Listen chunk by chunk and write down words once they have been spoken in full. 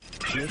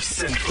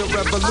The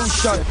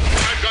revolution.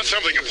 I've got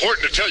something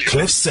important to tell you.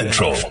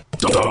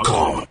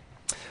 CliffCentral.com.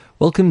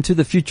 Welcome to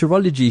the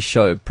Futurology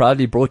Show,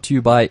 proudly brought to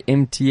you by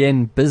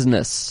MTN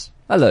Business.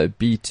 Hello,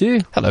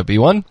 B2. Hello,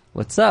 B1.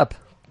 What's up?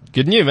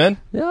 Good news, man.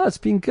 Yeah, it's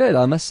been good.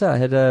 I must say, I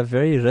had a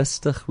very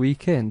rustic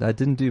weekend. I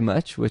didn't do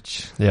much,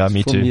 which Yeah,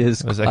 me for too. me It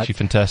is was quite, actually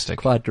fantastic.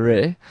 quite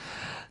rare.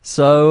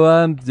 So,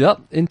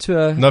 into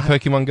a... No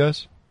Pokemon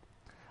Goes?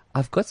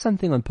 I've got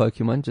something on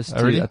Pokemon just Oh,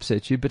 to really?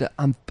 upset you, but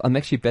I'm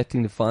actually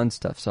battling to find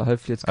stuff, so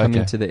hopefully it's coming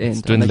Okay. to the end.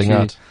 It's dwindling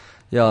I'm out.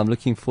 Yeah, I'm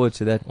looking forward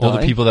to that. All the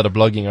dying. people that are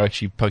blogging are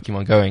actually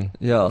Pokemon going,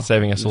 Yeah.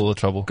 saving us all the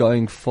trouble.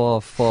 Going far,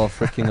 far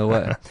freaking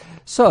away.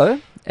 So,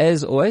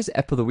 as always,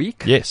 app of the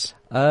week. Yes.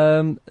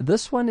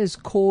 This one is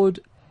called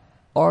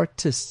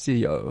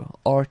Artisio.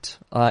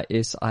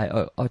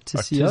 Artisio.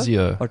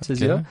 Artisio.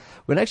 Artisio. Okay.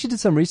 When I actually did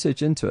some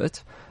research into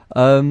it,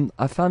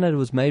 I found out it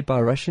was made by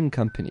a Russian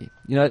company.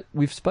 You know,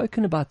 we've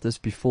spoken about this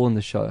before in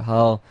the show,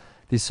 how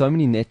there's so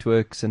many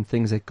networks and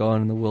things that go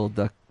on in the world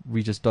that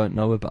we just don't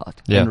know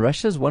about. Yeah. And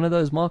Russia's one of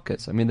those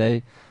markets. I mean,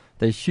 they're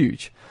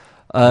huge.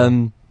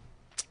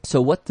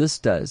 So what this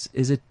does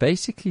is it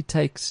basically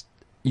takes,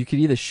 you can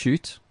either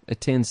shoot a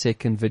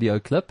 10-second video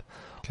clip,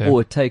 Okay.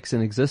 or it takes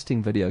an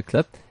existing video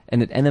clip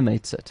and it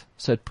animates it.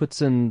 So it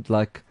puts in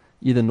like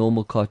either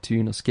normal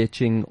cartoon or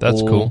sketching.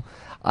 That's or cool.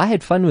 I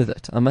had fun with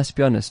it. I must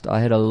be honest. I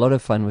had a lot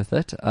of fun with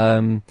it.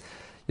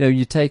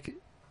 You take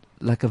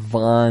like a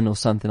Vine or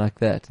something like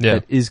that Yeah.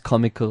 that is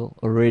comical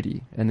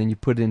already, and then you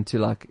put it into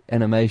like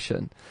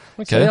animation.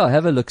 So Okay. yeah,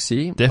 have a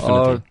look-see.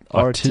 Definitely.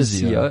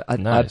 Artisio. I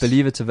Nice.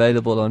 believe it's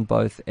available on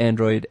both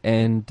Android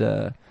and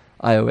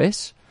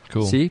iOS.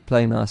 Cool. See,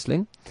 playing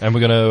nicely. And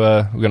we're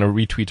gonna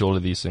retweet all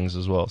of these things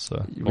as well.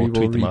 So We we'll will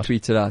tweet them out.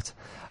 retweet it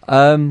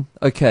out.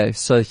 Okay,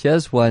 so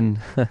here's one.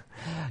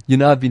 You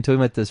know, I've been talking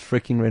about this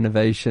freaking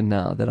renovation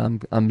now that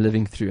I'm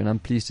living through, and I'm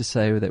pleased to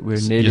say that we're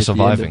nearly You're at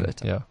surviving. the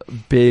end of it. Yeah.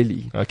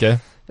 Barely. Okay.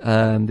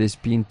 There's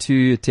been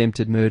 2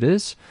 attempted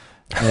murders,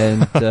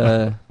 and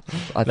I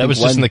That think was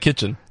just in the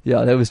kitchen.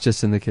 Yeah, that was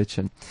just in the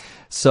kitchen.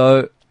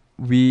 So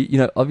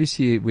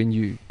obviously when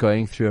you're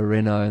going through a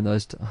reno and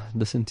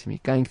listen to me,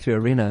 going through a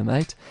reno,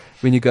 mate,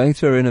 when you're going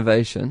through a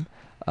renovation,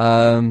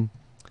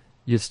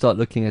 you start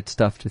looking at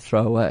stuff to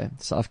throw away.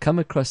 So I've come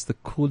across the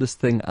coolest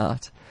thing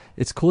out.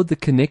 It's called the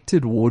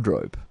connected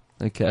wardrobe.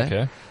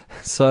 Okay.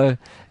 So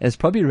it's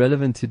probably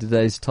relevant to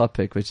today's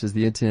topic, which is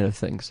the Internet of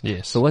Things.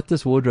 Yes. So what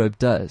this wardrobe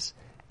does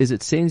is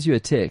it sends you a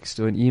text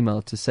or an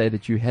email to say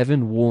that you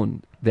haven't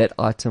worn that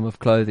item of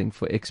clothing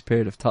for X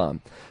period of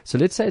time. So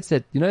let's say it's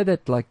that, you know that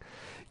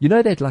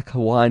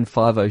Hawaiian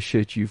 5-0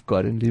 shirt you've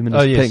got in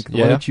luminous Oh, yes. pink, the one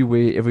Yeah. that you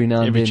wear every now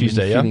and Every then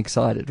Tuesday, when you're yeah. feeling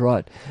excited,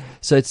 right?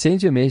 So it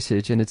sends you a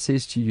message and it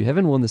says to you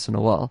haven't worn this in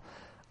a while.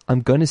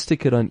 I'm going to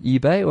stick it on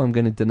eBay or I'm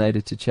going to donate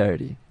it to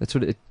charity. That's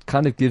what it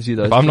kind of gives you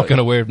those. If I'm not going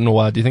to wear it in a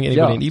while, do you think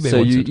anybody in eBay so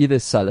wants you it? either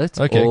sell it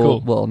Okay, or,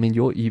 cool. well, I mean,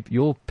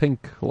 your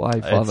pink Hawaii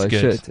It's 5-0 good.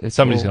 shirt. it's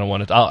Somebody's all- going to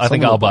want it. I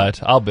think someone I'll will buy it.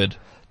 I'll bid.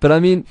 But I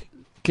mean,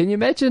 can you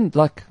imagine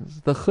like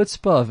the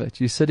chutzpah of it?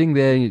 You're sitting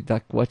there, you're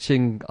like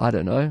watching, I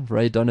don't know,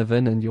 Ray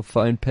Donovan, and your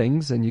phone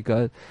pings, and you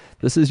go,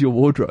 "This is your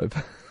wardrobe."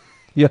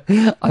 Yeah,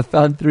 I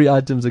found 3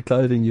 items of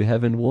clothing you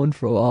haven't worn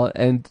for a while,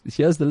 and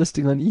here's the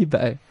listing on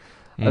eBay.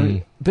 I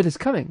mean, but it's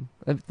coming.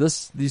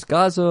 These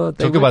guys are.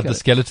 They Talk work about at the it.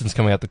 skeletons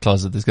coming out the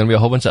closet. There's going to be a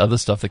whole bunch of other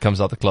stuff that comes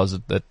out the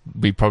closet that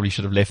we probably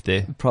should have left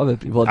there.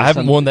 Probably. Well, I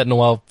haven't worn that in a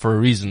while for a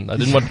reason. I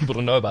didn't want people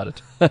to know about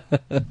it.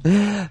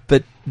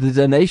 But the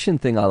donation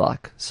thing I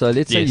like. So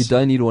let's say Yes. you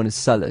don't need one to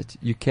sell it.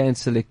 You can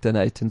select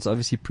donate, and it's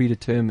obviously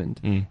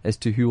predetermined as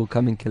to who will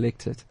come and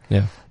collect it.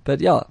 Yeah. But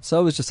yeah, so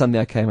it was just something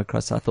I came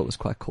across I thought was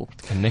quite cool.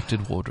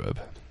 Connected wardrobe.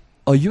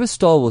 Are you a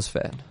Star Wars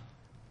fan?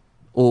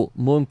 Or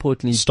more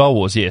importantly, Star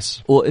Wars,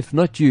 yes. or if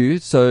not you,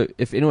 so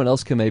if anyone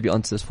else can maybe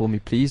answer this for me,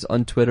 please,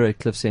 on Twitter at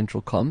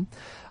CliffCentral.com,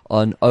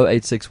 on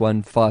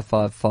 0861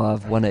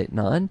 555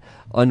 189,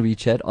 on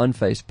WeChat, on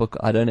Facebook.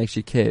 I don't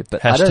actually care.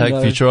 But I don't Hashtag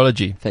know.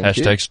 Futurology. Thank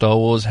Hashtag you. Star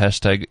Wars.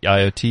 Hashtag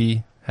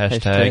IoT.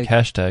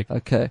 Hashtag.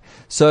 Okay.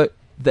 So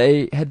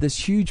they had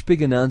this huge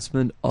big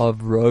announcement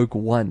of Rogue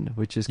One,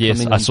 which is Yes,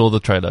 coming I on- saw the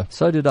trailer.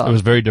 So did I. It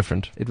was very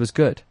different. It was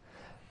good.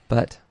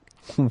 But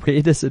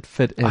where does it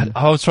fit in?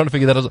 I was trying to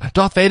figure that out.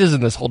 Darth Vader's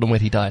in this. Hold on,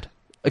 wait, he died.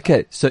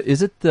 Okay, so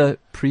is it the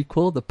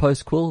prequel, the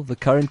post-quel, the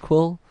current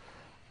quel?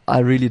 I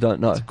really don't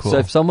know. Cool. So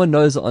if someone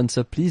knows the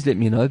answer, please let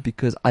me know,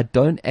 because I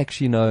don't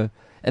actually know.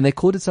 And they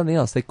called it something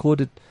else. They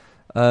called it,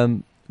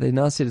 they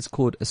now said it's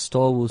called A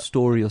Star Wars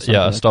Story or something.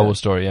 Yeah, a like Star that. Wars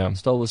story, yeah.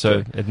 Star Wars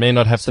So story. it may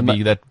not have So to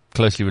be that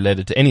closely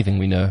related to anything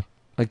we know.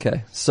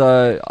 Okay,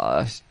 so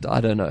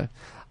I don't know.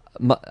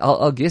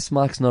 I'll guess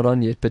Mike's not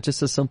on yet, but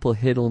just a simple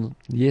head on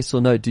yes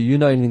or no. Do you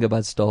know anything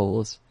about Star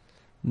Wars?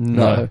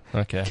 No.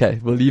 Okay. Okay,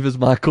 we'll leave his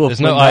mic off.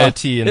 There's no for now.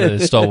 IoT in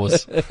the Star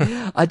Wars.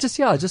 I just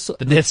saw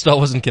The Death Star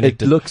wasn't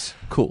connected. It looks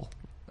cool,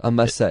 I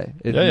must say.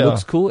 It Yeah, yeah.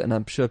 looks cool, and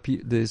I'm sure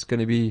there's going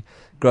to be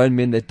grown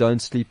men that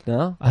don't sleep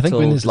now. I think till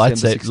when there's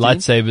December 16th.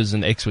 lightsabers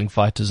and X-Wing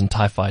fighters and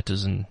TIE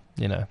fighters and,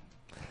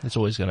 it's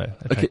always going to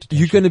attract Okay, attention.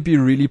 you're going to be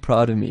really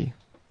proud of me.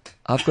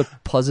 I've got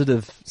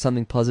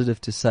something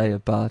positive to say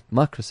about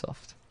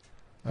Microsoft.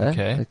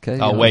 Okay. you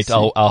know, see.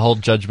 I'll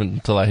hold judgment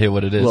until I hear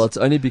what it is. Well, it's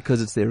only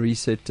because it's their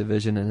research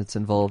division and it's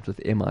involved with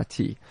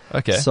MIT.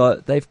 Okay. So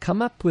they've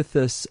come up with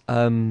this,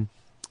 I'm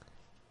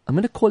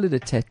going to call it a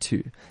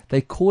tattoo.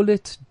 They call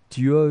it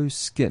Duo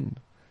Skin.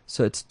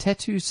 So it's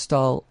tattoo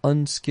style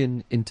on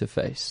skin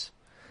interface.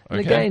 And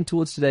Okay. again,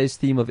 towards today's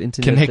theme of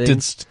internet Connected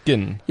things.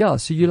 skin. Yeah,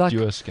 so you like,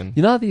 Duo skin.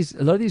 you know how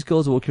a lot of these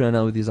girls are walking around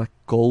now with these like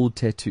gold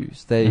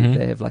tattoos. They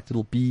have like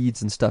little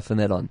beads and stuff and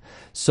that on.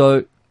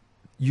 So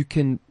you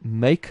can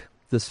make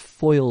this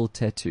foil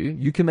tattoo.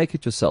 You can make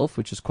it yourself,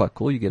 which is quite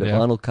cool. You get a Yeah.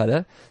 vinyl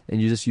cutter and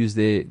you just use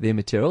their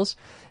materials,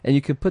 and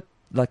you can put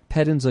like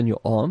patterns on your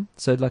arm,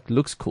 so it like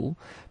looks cool.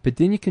 But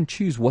then you can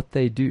choose what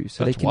they do.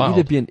 So That's they can wild.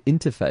 either be an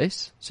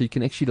interface, so you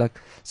can actually like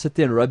sit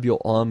there and rub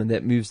your arm, and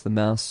that moves the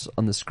mouse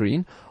on the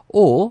screen,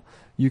 or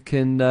you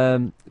can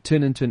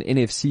turn into an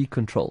NFC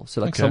control.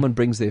 So like Okay. someone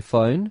brings their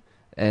phone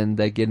and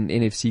they get an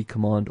NFC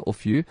command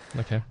off you.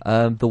 Okay.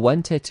 The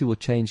one tattoo will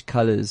change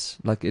colors,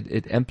 like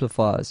it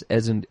amplifies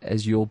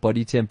as your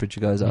body temperature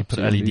goes You up. put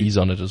So you LEDs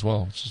on it as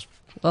well. It's just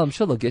well, I'm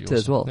sure they'll get to it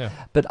as well. Yeah.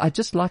 But I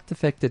just like the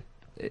fact that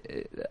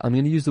I'm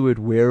going to use the word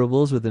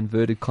wearables with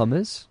inverted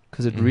commas,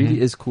 because it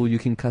really is cool. You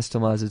can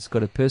customize it. It's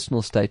got a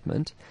personal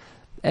statement,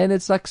 and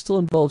it's like still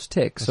involves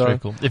tech. That's so very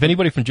cool. If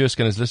anybody from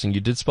Duoskin is listening,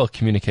 you did spell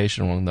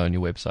communication wrong though on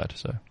your website.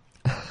 So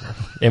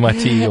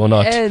MIT or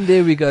not. And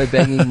there we go,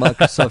 banging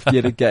Microsoft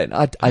yet again.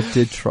 I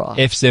did try.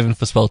 F7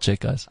 for spell check,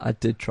 guys. I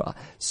did try.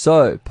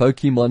 So,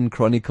 Pokemon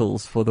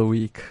Chronicles for the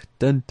week.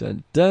 Dun,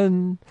 dun,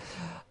 dun.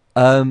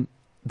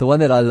 The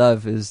one that I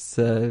love is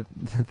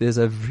there's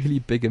a really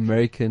big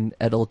American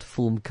adult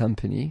film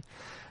company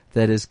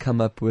that has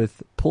come up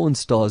with Porn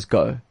Stars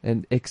Go,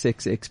 an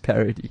XXX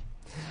parody.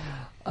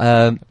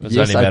 It's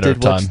only a matter of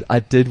time. I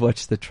did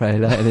watch the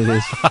trailer, and it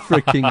is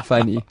freaking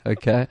funny.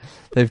 Okay,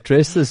 they've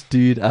dressed this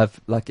dude up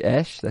like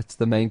Ash. That's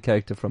the main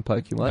character from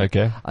Pokemon.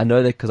 Okay. I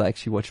know that because I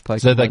actually watched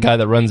Pokemon. Is that guy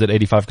that runs at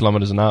 85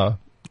 kilometers an hour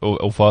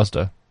or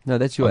faster? No,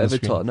 that's your on the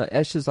avatar. screen? No,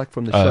 Ash is like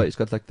from the Oh. show. He's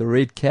got like the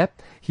red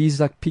cap. He's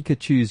like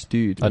Pikachu's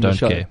dude. I in the don't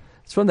show. care.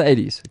 It's from the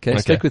 80s. Okay, Okay.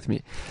 stick with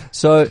me.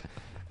 So,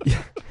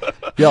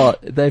 yeah,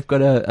 they've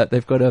got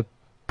a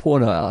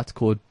porno out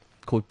called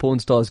Porn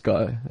Stars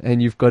Go,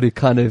 and you've got to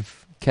kind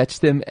of catch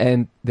them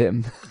and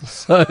them.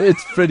 So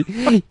it's pretty.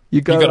 You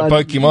You gotta around-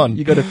 poke him on.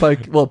 You got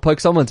to poke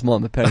someone's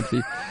mom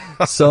apparently.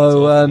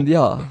 So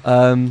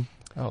yeah.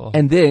 Oh,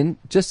 And then,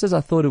 just as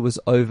I thought it was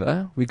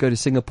over, we go to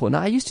Singapore.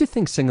 Now, I used to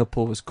think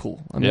Singapore was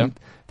cool. I mean, Yeah.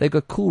 they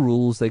got cool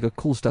rules, they got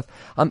cool stuff.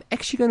 I'm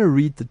actually going to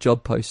read the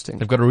job posting.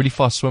 they've got a really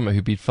fast swimmer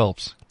who beat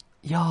Phelps.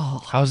 Yeah.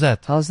 How's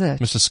that? How's that?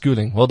 Mr.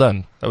 Schooling. Well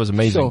done. That was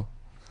amazing. Sure.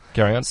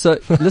 Carry on. So,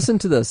 listen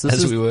to this.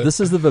 As we were. This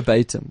is the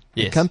verbatim.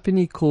 Yes. A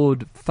company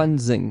called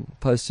Funzing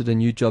posted a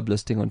new job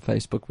listing on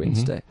Facebook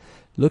Wednesday.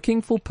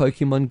 Looking for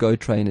Pokemon Go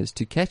trainers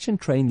to catch and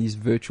train these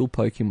virtual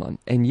Pokemon.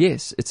 And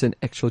yes, it's an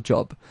actual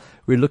job.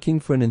 We're looking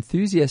for an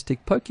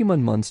enthusiastic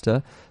Pokemon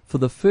monster for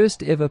the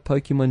first ever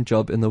Pokemon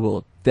job in the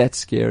world. That's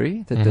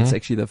scary. That's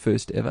actually the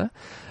first ever.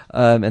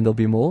 And there'll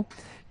be more.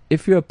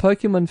 If you're a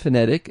Pokemon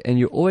fanatic and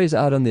you're always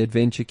out on the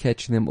adventure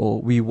catching them all,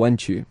 we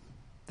want you.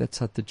 That's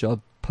how the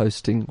job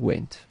posting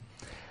went.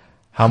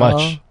 How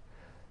much?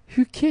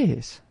 Who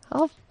cares?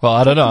 Well,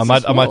 I don't know. I This might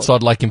is I might wild.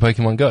 start liking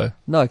Pokemon Go.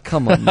 No,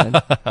 come on, man.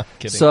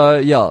 Kidding. So,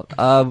 yeah,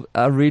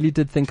 I really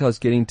did think I was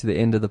getting to the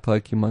end of the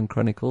Pokemon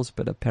Chronicles,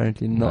 but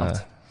apparently not. No.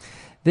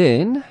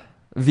 Then,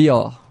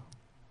 VR.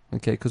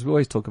 Okay, because we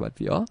always talk about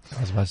VR.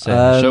 I was about to say,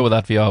 a show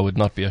without VR would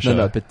not be a show.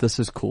 No, but this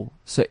is cool.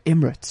 So,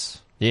 Emirates,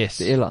 Yes.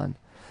 the airline.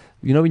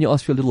 You know when you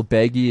ask for a little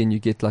baggie and you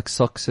get like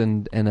socks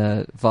and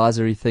a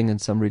visory thing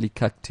and some really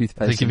cut toothpaste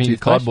They're and giving you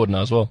toothbrush? cardboard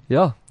now as well.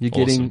 Yeah, you're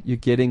Awesome.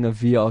 getting a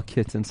VR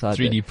kit inside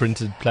there. 3D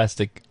printed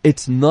plastic.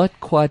 It's not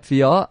quite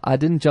VR. I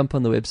didn't jump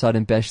on the website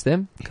and bash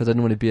them because I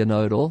didn't want to be a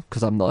know-it-all,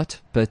 because I'm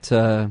not. But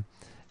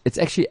it's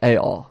actually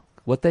AR.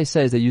 What they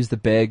say is they use the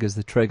bag as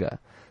the trigger,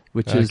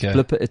 which is Okay.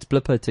 Blipper. It's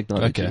Blipper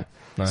technology. Okay.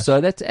 Nice.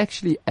 So that's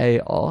actually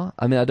AR.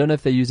 I mean, I don't know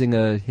if they're using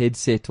a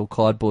headset or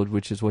cardboard,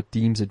 which is what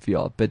deems it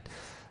VR, but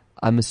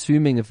I'm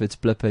assuming if it's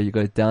Blipper, you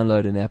go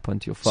download an app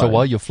onto your phone. So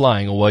while you're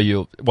flying, or while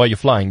you're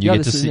flying, you Yeah,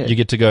 get to this is see, it. you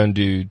get to go and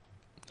do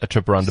a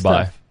trip around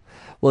Dubai. Stuff.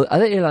 Well,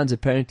 other airlines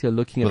apparently are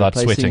looking at Without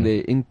replacing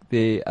sweating.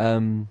 their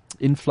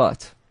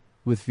in-flight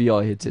with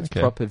VR headsets, Okay.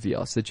 proper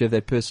VR, so that you have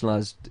that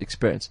personalized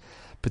experience.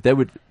 But that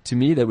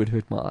would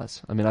hurt my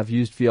eyes. I mean, I've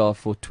used VR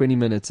for 20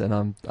 minutes and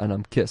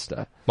I'm kissed.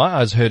 My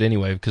eyes hurt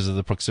anyway because of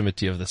the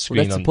proximity of the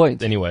screen. that's the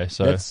point. Anyway,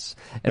 so And maybe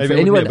for it wouldn't be a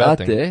anyone bad out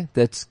thing. there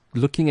that's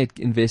looking at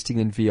investing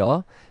in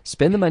VR,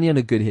 spend the money on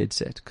a good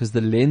headset, because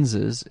the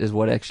lenses is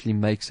what actually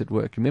makes it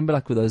work. Remember,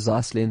 like with those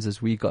Zeiss lenses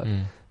we got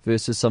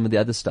versus some of the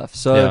other stuff.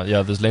 So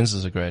yeah, those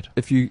lenses are great.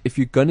 if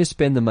you're going to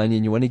spend the money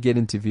and you want to get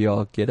into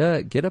VR,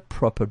 get a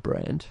proper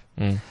brand.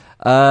 Mm.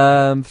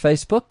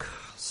 Facebook.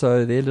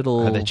 So their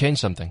little They changed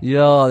something.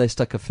 yeah, they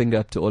stuck a finger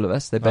up to all of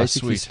us. They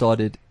basically sweet.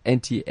 started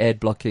anti-ad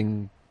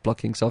blocking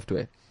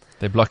software.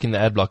 They're blocking the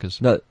ad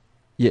blockers. No,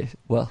 yeah.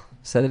 Well,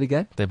 say that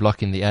again. They're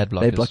blocking the ad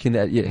blockers. They're blocking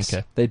that. Yes,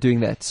 Okay. they're doing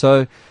that.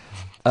 So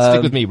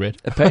Stick with me, Brett.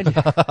 Apparently,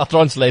 I'll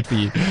translate for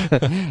you.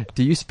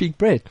 do you speak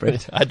Brett?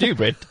 I do,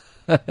 Brett.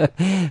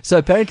 So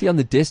apparently on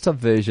the desktop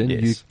version,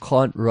 Yes. you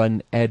can't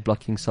run ad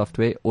blocking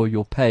software or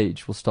your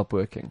page will stop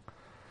working.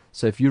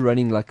 So if you're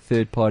running like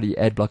third party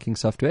ad blocking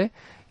software,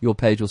 your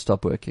page will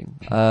stop working.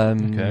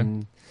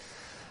 Okay.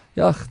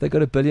 Yeah, they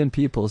got 1 billion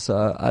people,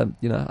 so I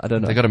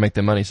don't know. They got to make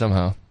their money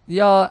somehow.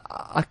 Yeah,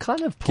 I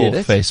kind of Poor get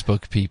it.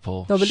 Facebook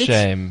people. No, but let's-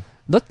 Shame.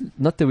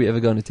 Not that we ever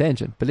go on a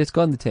tangent, but let's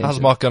go on the tangent. How's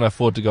Mark going to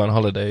afford to go on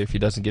holiday if he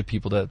doesn't get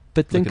people that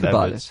But look think at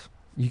about adverts? it.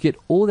 You get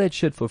all that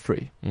shit for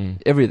free.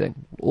 Mm.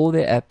 Everything. All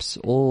their apps,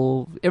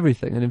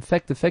 everything. And in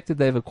fact, the fact that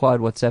they've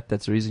acquired WhatsApp,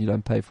 that's the reason you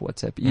don't pay for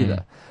WhatsApp either.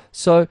 Mm.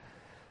 So,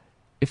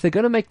 if they're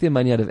going to make their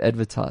money out of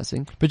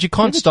advertising, But you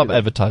can't Give it stop to them.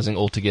 advertising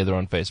altogether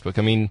on Facebook.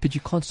 I mean, but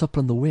you can't stop it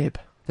on the web.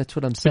 That's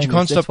what I'm saying. you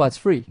can't That's stop- why it's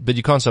free. but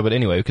you can't stop it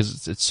anyway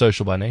because it's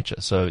social by nature.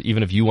 So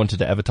even if you wanted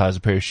to advertise a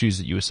pair of shoes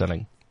that you were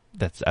selling,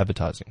 that's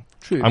advertising.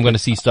 True. I'm going to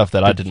see stuff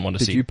that I didn't want to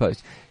Did see. you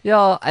post?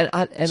 Yeah, and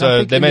So I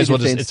think they in may their as well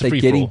just- defense, it's a they're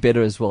free-for-all. getting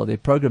better as well. Their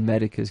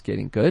programmatic is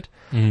getting good.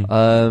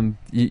 Mm.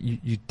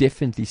 You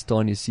definitely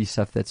starting to see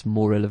stuff that's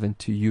more relevant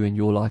to you and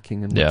your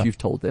liking and Yeah. what you've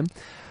told them.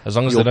 As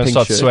long as Your they don't pink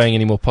start shirt. swaying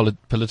any more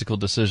political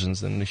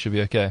decisions, then we should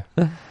be okay.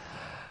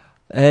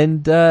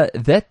 And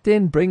that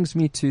then brings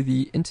me to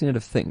the Internet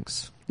of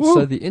Things. Woo.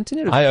 So the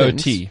Internet of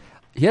IoT. Things.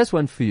 Here's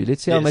one for you.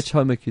 Let's see how Yes. much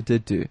homework you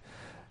did do.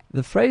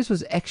 The phrase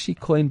was actually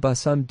coined by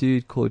some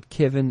dude called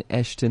Kevin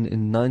Ashton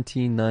in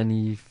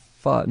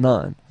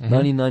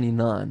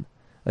 1999.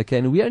 Okay,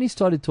 and we only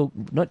started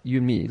talking, not you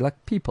and me,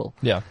 like people,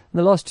 Yeah. in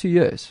the last 2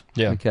 years.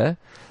 Yeah. Okay.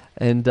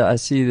 And I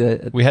see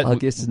that We had, our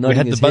guest is we nodding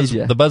had his the head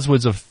here.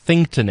 buzzwords of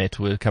Thinkternet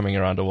were coming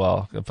around a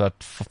while.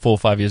 About 4 or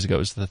 5 years ago, it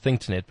was the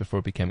Thinkternet before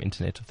it became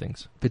Internet of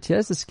Things. But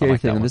here's the scary I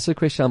like that thing, and one. this is a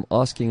question I'm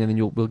asking, and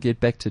then we'll get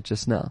back to it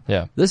just now.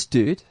 Yeah. This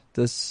dude,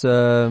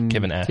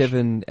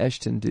 Kevin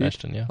Ashton dude.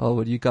 Ashton, yeah. Oh,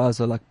 well, you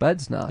guys are like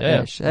buds now.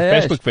 Yeah. Ash. Hey,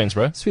 Facebook Ash. friends,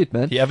 bro. Sweet,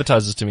 man. He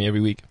advertises to me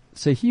every week.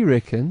 So he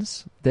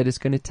reckons that it's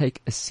going to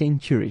take a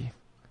century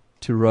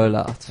to roll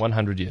out.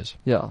 100 years.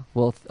 Yeah.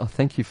 Well,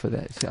 thank you for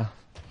that. Yeah.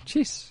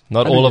 Jeez.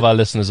 Not all of our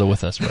listeners are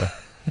with us, bro.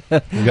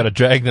 We've got to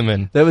drag them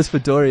in. That was for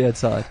Dory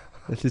outside.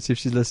 Let's see if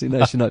she's listening.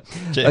 No, she's not.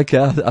 Check. Okay,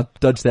 I'll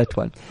dodge that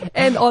one.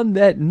 And on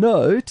that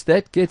note,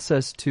 that gets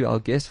us to our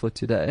guest for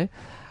today.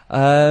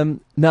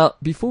 Now,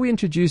 before we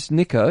introduce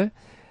Nico,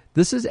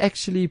 this is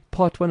actually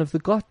part one of the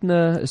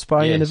Gartner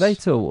Aspiring Yes.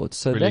 Innovator Awards.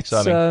 So Really that's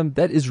exciting.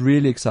 that is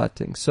really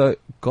exciting. So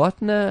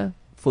Gartner,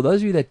 for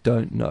those of you that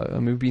don't know, I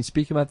mean, we've been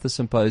speaking about the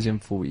symposium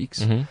for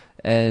weeks, Mhm.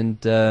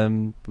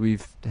 and we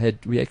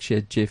actually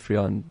had Jeffrey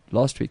on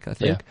last week, I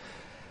think.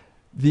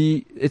 Yeah.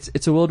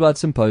 It's a worldwide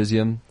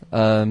symposium,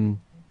 and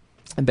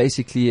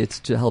basically it's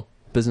to help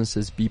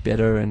businesses be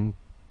better and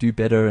do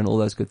better and all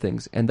those good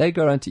things. And they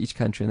go around to each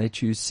country and they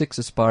choose 6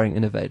 aspiring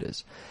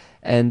innovators.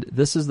 And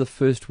this is the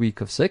first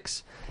week of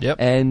 6. Yep.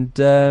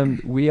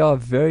 And we are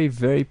very,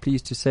 very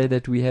pleased to say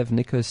that we have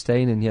Nico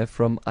Steyn in here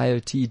from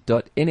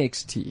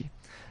IoT.nxt.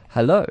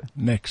 Hello.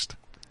 Next.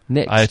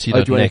 Next. IoT.next.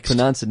 Oh, do you want to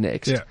pronounce it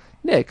next? Yeah.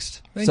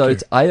 Next. Thank So you.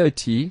 it's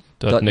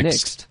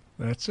IoT.next.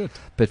 That's it.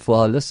 But for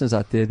our listeners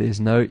out there, there's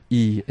no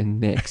E in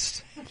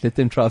next. Let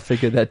them try to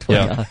figure that one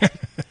Yeah.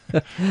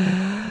 out.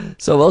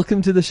 So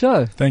welcome to the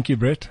show. Thank you,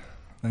 Brett.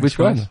 Thanks, Which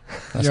guys.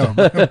 one?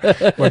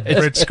 Yeah. What,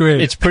 Brett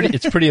Squared. It's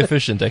pretty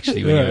efficient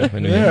actually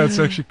when you Yeah, it's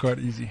actually quite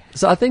easy.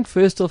 So I think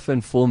first off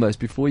and foremost,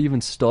 before we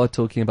even start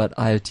talking about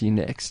IoT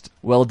next,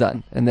 well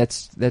done. And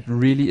that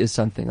really is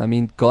something. I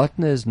mean,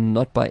 Gartner is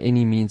not by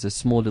any means a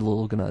small little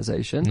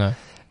organization. No.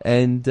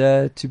 And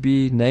to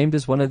be named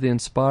as one of the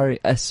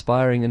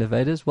aspiring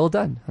innovators, well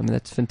done. I mean,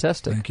 that's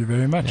fantastic. Thank you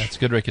very much. Yeah, it's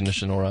good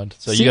recognition, all right.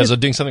 So See you guys it-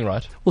 are doing something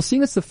right. Well,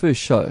 seeing it's the first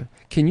show,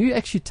 can you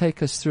actually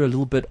take us through a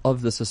little bit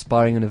of this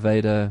aspiring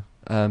innovator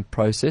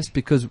process?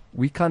 Because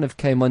we kind of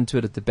came onto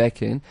it at the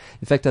back end.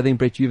 In fact, I think,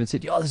 Brett, you even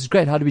said, "Oh, this is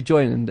great. How do we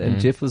join?" And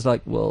Jeff was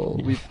like, "Well,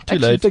 we've Too actually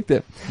late. picked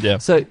them." Yeah.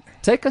 So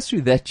take us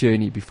through that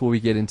journey before we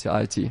get into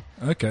IoT.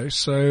 Okay,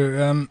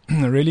 so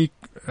really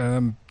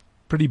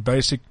pretty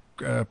basic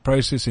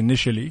process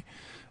initially,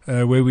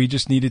 where we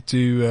just needed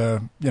to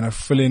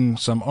fill in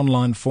some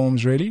online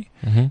forms really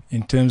Mm-hmm.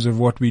 in terms of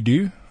what we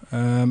do,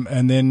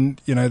 and then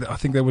I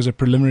think there was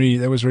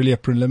really a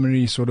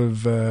preliminary sort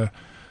of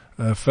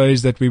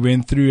phase that we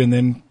went through, and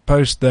then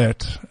post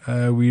that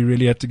we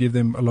really had to give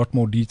them a lot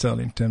more detail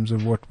in terms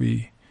of what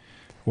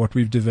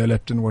we've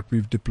developed and what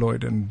we've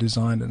deployed and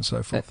designed and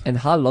so forth. And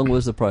how long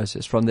was the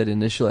process from that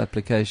initial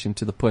application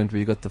to the point where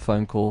you got the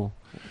phone call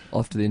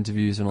after the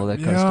interviews and all that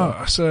kind of stuff?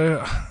 Yeah,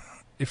 so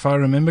if I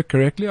remember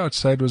correctly, I'd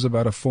say it was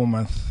about a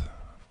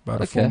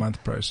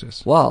 4-month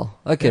process. Wow.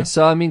 Okay. Yeah.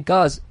 So, I mean,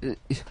 guys,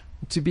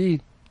 to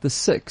be the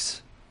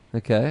 6th,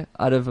 okay,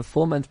 out of a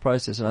 4-month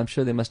process, and I'm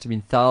sure there must have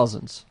been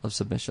thousands of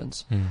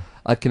submissions.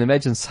 I can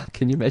imagine,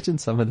 can you imagine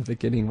some of the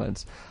beginning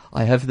ones?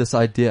 I have this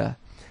idea.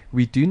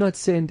 We do not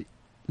send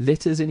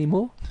letters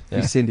anymore. We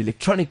Yeah. send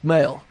electronic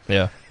mail.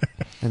 Yeah.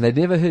 And they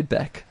never heard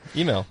back.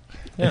 Email.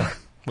 Yeah.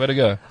 Way to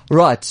go.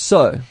 Right.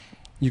 So,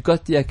 you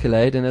got the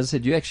accolade, and as I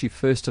said, you're actually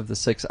first of the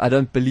 6. I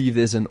don't believe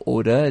there's an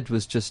order. It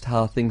was just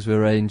how things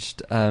were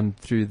arranged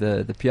through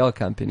the PR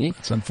company.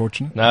 It's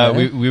unfortunate. No,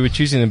 we were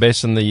choosing them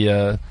based on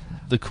the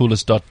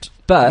coolest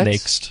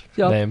next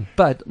name.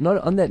 But not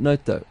on that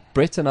note though.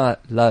 Brett and I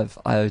love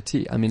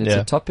IoT. I mean, it's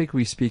a topic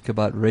we speak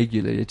about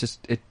regularly.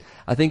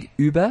 I think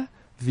Uber,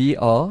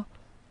 VR,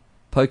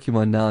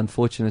 Pokemon now,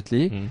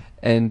 unfortunately,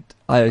 and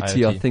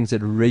IoT are things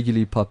that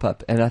regularly pop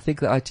up. And I think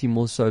the IoT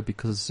more so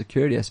because of the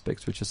security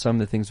aspects, which are some of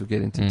the things we'll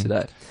get into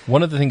today.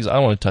 One of the things I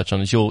want to touch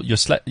on is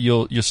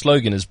your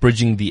slogan is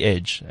bridging the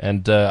edge.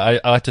 And I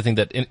like to think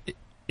that in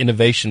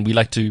innovation, we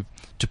like to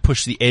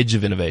push the edge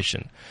of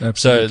innovation.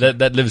 Absolutely. So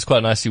that lives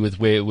quite nicely with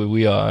where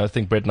we are. I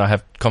think Brett and I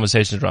have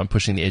conversations around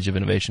pushing the edge of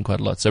innovation quite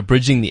a lot. So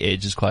bridging the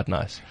edge is quite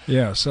nice.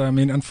 Yeah. So, I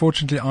mean,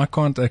 unfortunately, I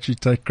can't actually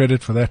take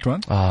credit for that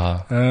one.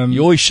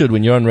 You always should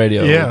when you're on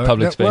radio or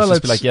public space.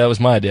 Just be like, that was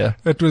my idea.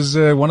 It was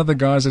one of the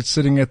guys that's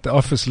sitting at the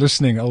office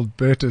listening, old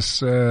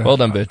Bertus. Well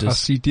done, Bertus.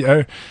 Our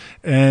CTO.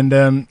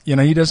 And,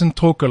 he doesn't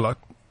talk a lot.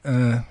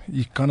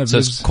 He kind of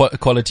it's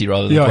quality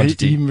rather than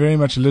quantity. He very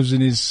much lives in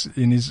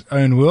his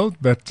own world,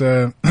 but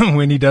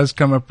when he does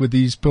come up with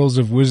these pearls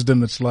of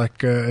wisdom, it's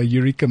like a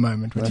eureka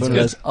moment. That's what it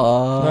is.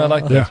 I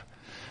like that. Yeah.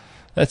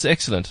 That's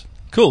excellent.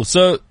 Cool.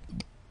 So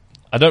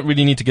I don't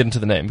really need to get into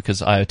the name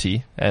because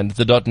IoT and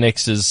the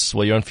 .next is,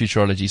 well, you're on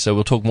Futurology, so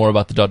we'll talk more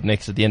about the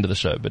 .next at the end of the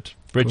show. But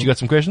Brett, you got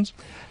some questions?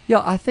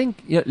 Yeah, I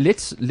think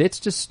let's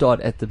just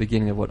start at the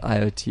beginning of what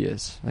IoT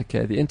is.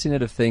 Okay, the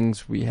Internet of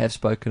Things we have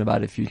spoken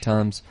about a few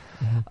times.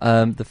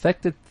 The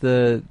fact that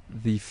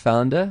the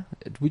founder,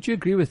 would you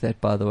agree with that?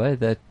 By the way,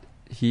 that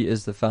he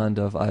is the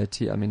founder of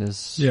IoT. I mean,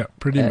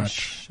 pretty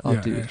Ash,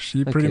 much. Ash.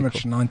 He pretty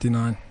much cool.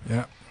 99.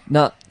 Yeah.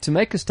 Now, to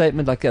make a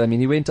statement like that, I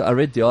mean, I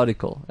read the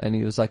article and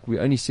he was like,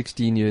 we're only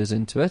 16 years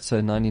into it,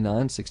 so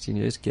 99, 16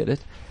 years, get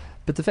it.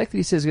 But the fact that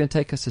he says it's going to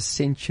take us a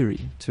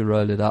century to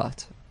roll it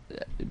out.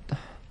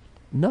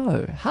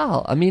 No,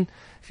 how? I mean,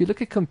 if you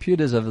look at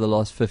computers over the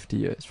last 50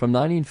 years, from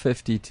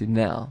 1950 to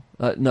now,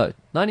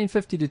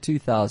 1950 to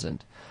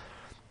 2000,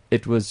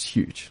 it was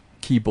huge.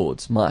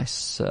 Keyboards,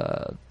 mice,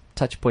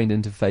 touch point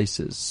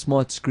interfaces,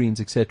 smart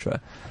screens,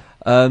 etc.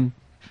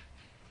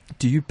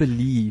 Do you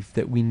believe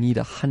that we need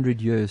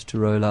 100 years to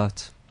roll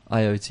out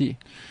IoT?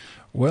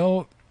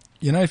 Well,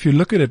 if you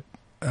look at it,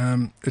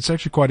 it's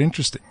actually quite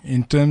interesting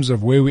in terms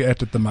of where we're at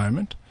the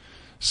moment.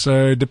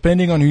 So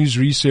depending on whose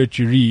research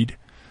you read,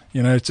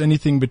 it's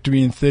anything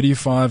between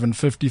 35 and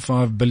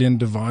 55 billion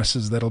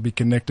devices that'll be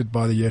connected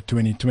by the year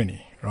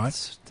 2020,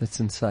 right? That's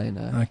insane.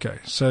 Okay,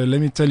 so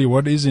let me tell you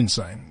what is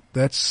insane.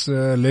 That's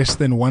less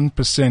than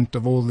 1%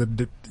 of all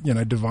the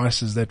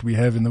devices that we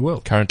have in the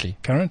world. Currently.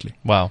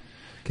 Wow.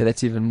 Okay,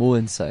 that's even more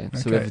insane. Okay.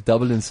 So we have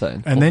double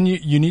insane. And then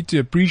you need to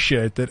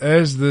appreciate that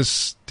as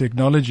this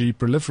technology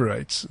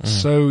proliferates,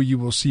 so you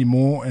will see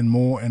more and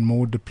more and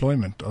more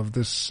deployment of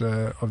this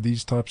of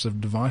these types of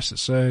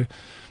devices. So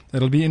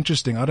it'll be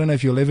interesting. I don't know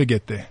if you'll ever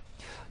get there.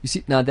 You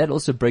see, now that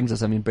also brings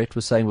us, I mean, Brett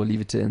was saying we'll leave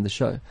it to end the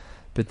show.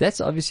 But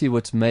that's obviously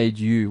what's made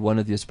you one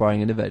of the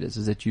aspiring innovators,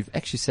 is that you've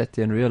actually sat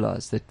there and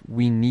realized that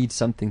we need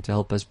something to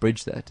help us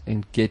bridge that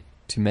and get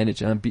to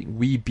manage. And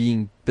we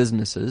being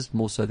businesses,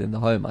 more so than the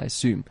home, I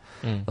assume.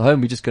 The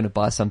home, we're just going to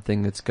buy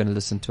something that's going to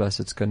listen to us,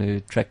 it's going to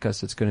track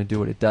us, it's going to do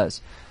what it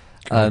does.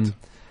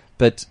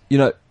 But,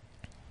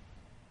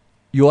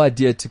 your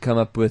idea to come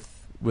up with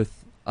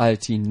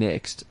IoT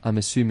Next, I'm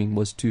assuming,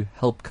 was to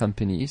help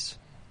companies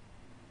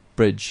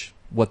bridge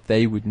what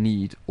they would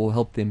need or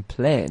help them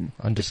plan.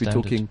 Understand if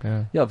we're talking,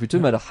 it. if we're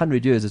talking about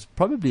 100 years, it's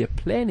probably a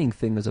planning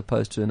thing as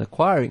opposed to an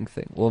acquiring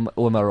thing.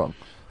 Or am I wrong?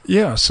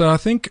 Yeah, so I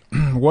think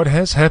what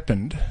has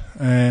happened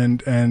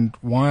and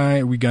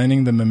why we're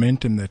gaining the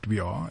momentum that we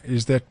are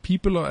is that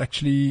people are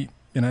actually,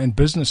 in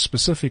business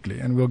specifically,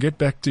 and we'll get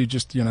back to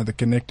just, the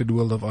connected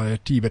world of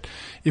IoT, but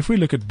if we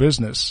look at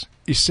business,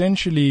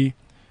 essentially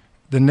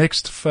the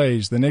next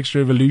phase, the next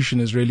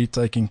revolution is really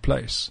taking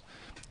place.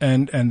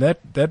 And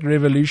that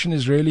revolution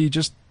is really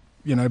just,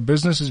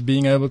 businesses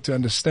being able to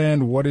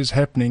understand what is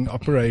happening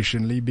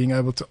operationally, being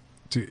able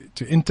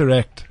to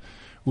interact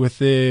with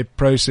their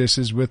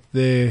processes, with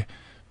their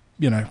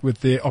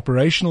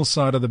operational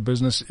side of the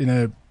business in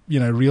a,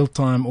 real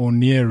time or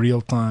near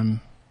real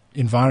time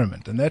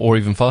environment, and that, or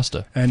even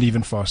faster.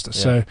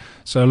 Yeah.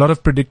 So a lot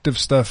of predictive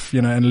stuff,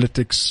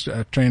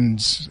 analytics,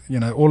 trends,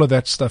 all of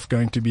that stuff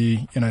going to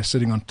be,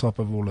 sitting on top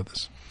of all of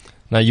this.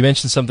 Now, you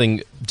mentioned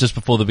something just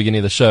before the beginning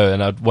of the show,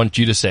 and I want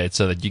you to say it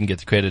so that you can get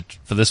the credit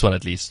for this one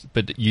at least.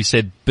 But you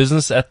said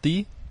business at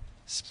the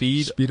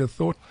speed of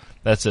thought.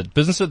 That's it.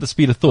 Business at the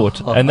speed of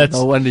thought. And that's,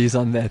 no wonder he's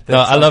on that. No,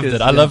 I loved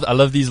it. I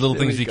love these little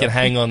things we can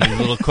hang on, these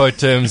little quote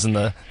terms and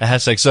the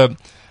hashtag. So,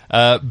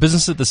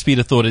 business at the speed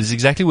of thought is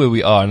exactly where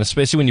we are. And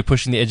especially when you're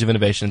pushing the edge of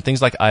innovation,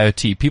 things like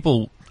IoT,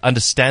 people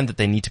understand that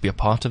they need to be a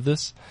part of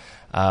this,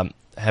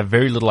 have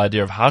very little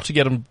idea of how to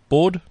get on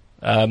board.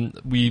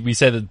 We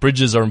say that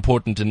bridges are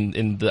important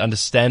in the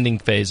understanding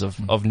phase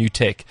of new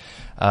tech.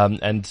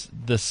 And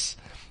this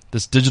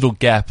this digital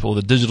gap or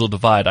the digital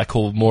divide, I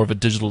call more of a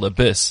digital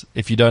abyss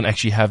if you don't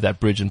actually have that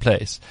bridge in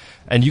place.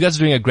 And you guys are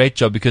doing a great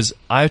job because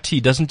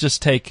IoT doesn't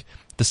just take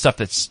the stuff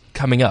that's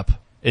coming up.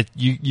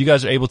 You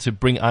guys are able to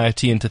bring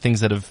IoT into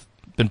things that have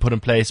been put in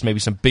place. Maybe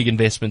some big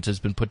investment has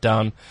been put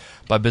down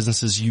by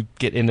businesses. You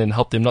get in and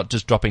help them, not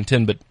just dropping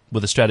tin, but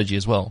with a strategy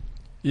as well.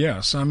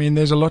 Yeah, so I mean,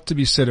 there's a lot to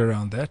be said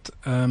around that.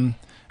 And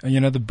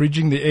the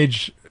bridging the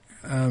edge,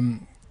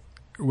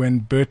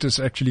 when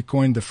Bertus actually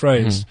coined the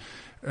phrase,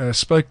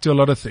 spoke to a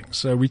lot of things.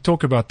 So we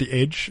talk about the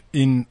edge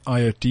in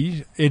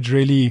IoT, edge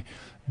really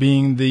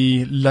being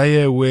the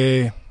layer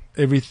where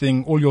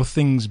everything, all your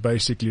things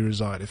basically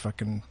reside, if I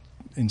can,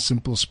 in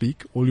simple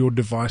speak, all your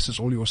devices,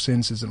 all your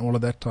sensors and all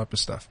of that type of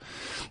stuff.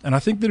 And I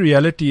think the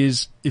reality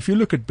is, if you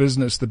look at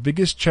business, the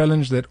biggest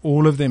challenge that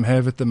all of them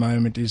have at the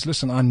moment is,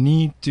 listen, I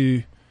need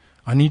to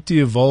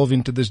evolve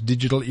into this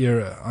digital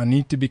era. I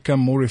need to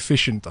become more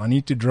efficient. I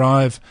need to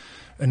drive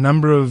a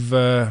number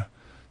of,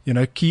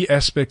 key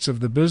aspects of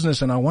the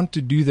business, and I want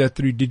to do that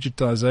through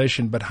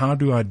digitization, but how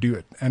do I do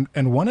it?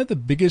 And one of the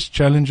biggest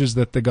challenges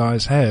that the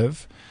guys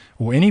have,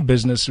 or any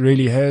business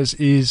really has,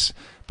 is,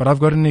 but I've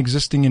got an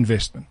existing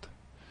investment.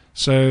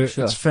 So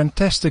It's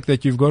fantastic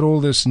that you've got all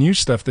this new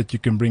stuff that you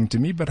can bring to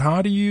me, but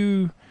how do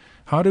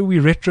we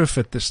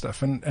retrofit this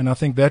stuff? And I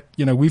think that,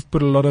 we've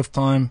put a lot of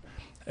time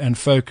and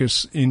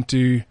focus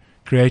into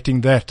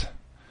creating that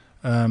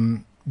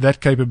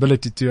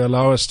capability to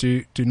allow us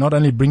to not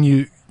only bring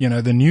you,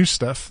 the new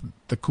stuff,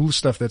 the cool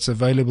stuff that's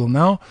available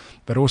now,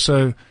 but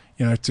also,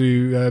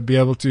 to be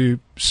able to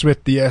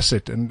sweat the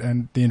asset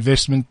and the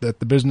investment that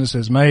the business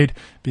has made,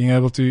 being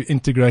able to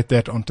integrate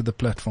that onto the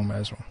platform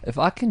as well. If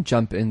I can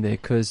jump in there,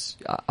 because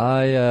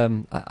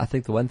I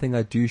think the one thing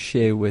I do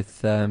share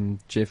with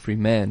Jeffrey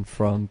Mann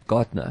from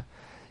Gartner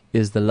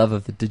is the love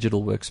of the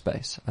digital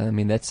workspace. I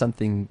mean, that's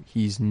something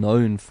he's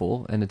known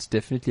for, and it's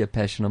definitely a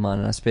passion of mine.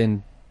 And I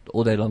spend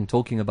all day long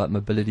talking about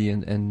mobility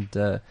and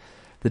the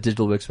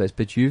digital workspace.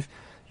 But you've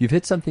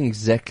hit something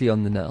exactly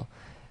on the nail.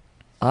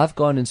 I've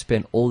gone and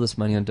spent all this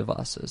money on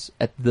devices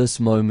at this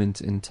moment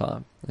in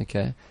time.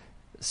 Okay,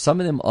 some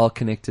of them are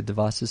connected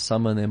devices.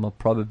 Some of them are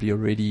probably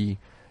already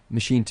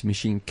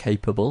machine-to-machine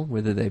capable,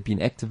 whether they've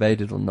been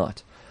activated or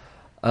not.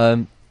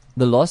 The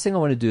last thing I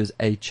want to do is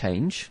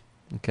change.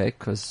 Okay,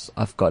 because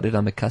I've got it,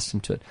 I'm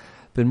accustomed to it.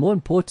 But more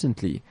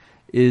importantly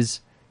is,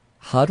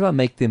 how do I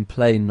make them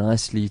play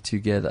nicely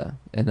together?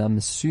 And I'm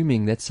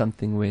assuming that's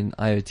something when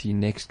IoT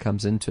Next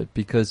comes into it,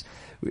 because,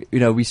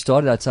 we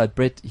started outside.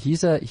 Brett,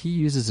 he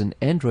uses an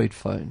Android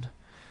phone.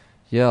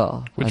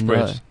 Yeah. Which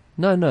Brett?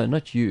 No,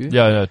 not you.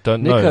 Yeah,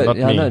 not me.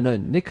 No.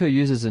 Nico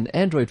uses an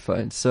Android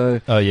phone, so.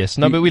 Oh yes,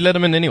 no, but we let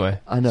him in anyway.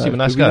 I know. See, we're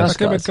nice guys.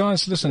 Okay, but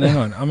guys, listen, hang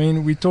on. I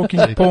mean, we're talking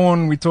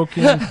porn, we're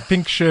talking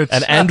pink shirts.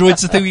 And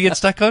Android's the thing we get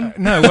stuck on?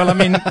 No, well, I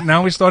mean,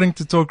 now we're starting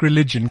to talk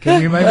religion.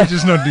 Can we maybe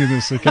just not do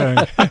this, okay?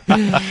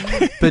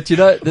 But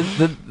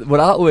what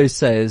I always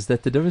say is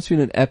that the difference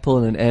between an Apple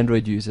and an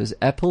Android user is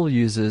Apple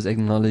users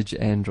acknowledge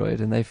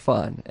Android and they're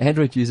fine.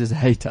 Android users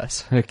hate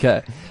us,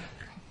 okay?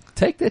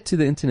 Take that to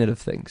the Internet of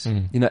Things,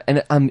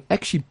 and I'm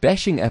actually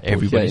bashing Apple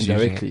Everybody's here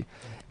indirectly.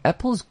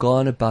 Apple's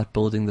gone about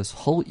building this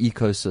whole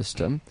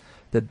ecosystem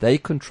that they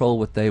control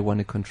what they want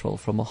to control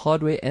from a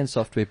hardware and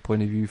software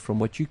point of view, from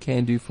what you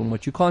can do, from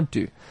what you can't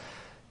do.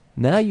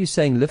 Now you're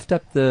saying lift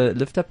up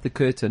the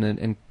curtain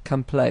and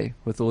come play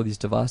with all these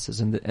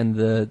devices, and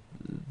the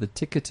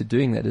ticket to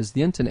doing that is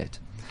the Internet.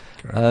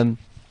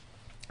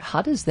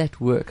 How does that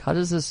work? How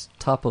does this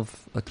type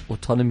of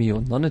autonomy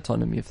or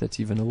non-autonomy, if that's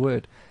even a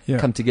word,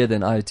 come together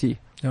in IoT?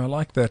 Yeah, I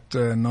like that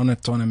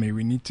non-autonomy.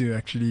 We need to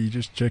actually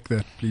just check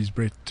that, please,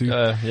 Brett, too.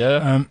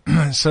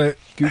 So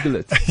Google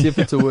it. See if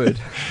it's a word.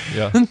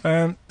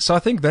 Yeah. So I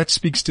think that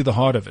speaks to the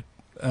heart of it.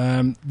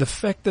 The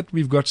fact that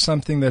we've got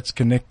something that's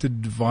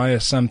connected via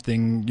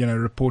something,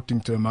 reporting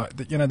to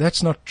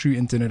that's not true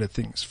Internet of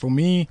Things. For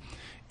me,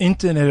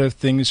 Internet of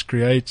Things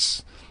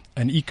creates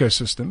an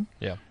ecosystem.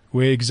 Yeah.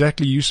 Where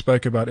exactly you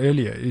spoke about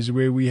earlier is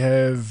where we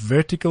have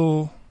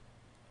vertical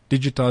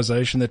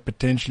digitization that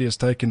potentially has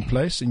taken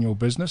place in your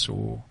business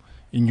or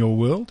in your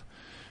world,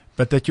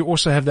 but that you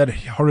also have that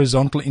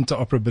horizontal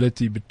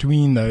interoperability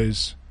between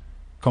those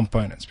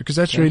components, because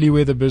that's really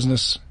where the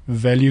business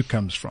value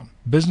comes from.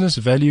 Business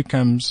value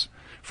comes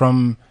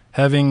from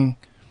having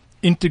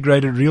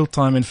integrated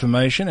real-time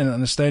information and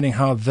understanding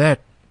how that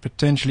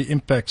potentially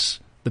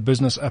impacts the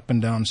business up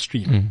and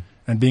downstream,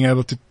 and being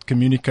able to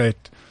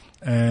communicate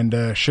and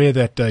share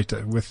that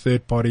data with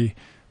third-party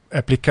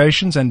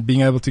applications and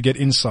being able to get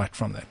insight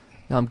from that.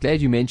 Now, I'm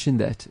glad you mentioned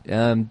that,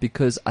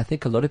 because I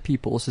think a lot of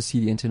people also see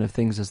the Internet of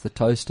Things as the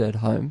toaster at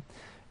home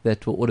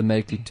that will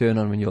automatically turn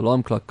on when your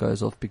alarm clock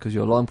goes off because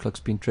your alarm clock's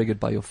been triggered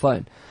by your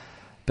phone.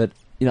 But,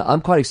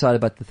 I'm quite excited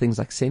about the things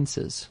like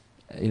sensors.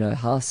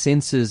 How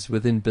sensors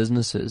within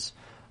businesses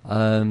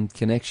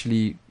can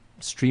actually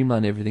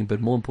streamline everything, but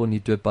more importantly,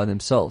 do it by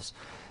themselves.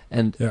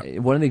 And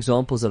one of the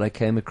examples that I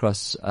came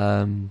across,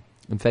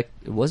 in fact,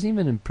 it wasn't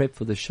even in prep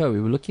for the show.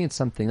 We were looking at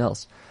something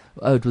else.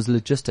 Oh, it was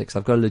logistics.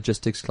 I've got a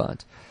logistics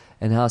client.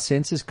 and how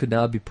sensors could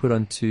now be put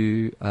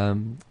onto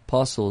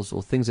parcels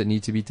or things that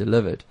need to be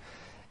delivered,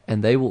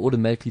 and they will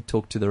automatically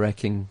talk to the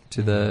racking,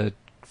 to the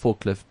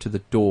forklift, to the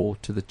door,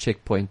 to the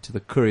checkpoint, to the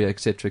courier,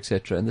 etc.,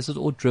 etc. And this is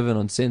all driven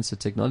on sensor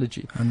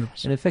technology.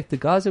 100%. And in fact, the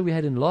guys that we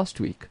had in last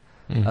week,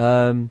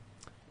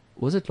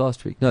 was it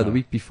last week? No, the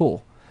week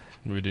before.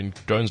 We were doing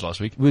drones last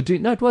week.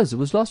 No, it was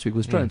last week. It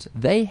was drones.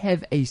 They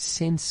have a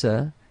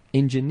sensor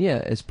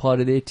engineer as part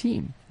of their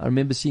team. I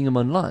remember seeing them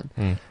online.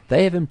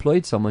 They have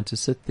employed someone to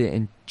sit there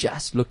and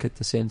just look at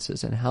the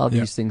sensors and how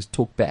these things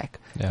talk back.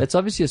 Yeah. That's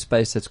obviously a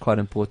space that's quite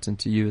important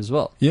to you as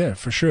well. Yeah,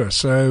 for sure.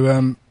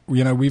 So,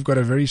 we've got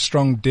a very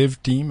strong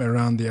dev team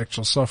around the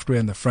actual software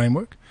and the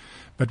framework,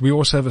 but we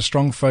also have a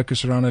strong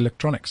focus around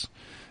electronics,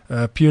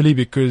 purely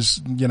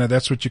because,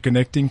 that's what you're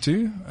connecting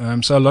to.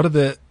 So a lot of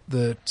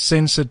the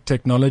sensor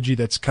technology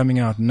that's coming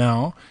out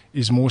now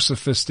is more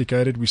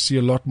sophisticated. We see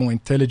a lot more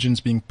intelligence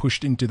being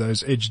pushed into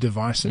those edge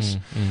devices.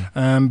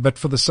 But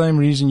for the same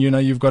reason,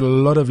 you've got a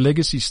lot of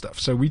legacy stuff.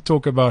 So we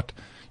talk about,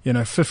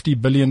 50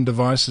 billion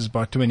devices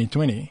by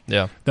 2020.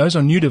 Yeah. Those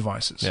are new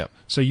devices. Yeah.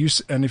 So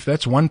and if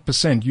that's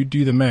 1%, you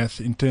do the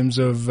math in terms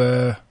of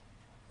the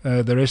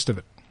rest of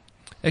it.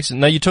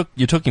 Excellent. Now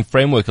you're talking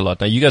framework a lot.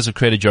 Now you guys have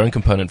created your own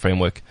component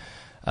framework,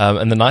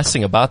 and the nice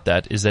thing about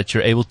that is that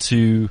you're able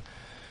to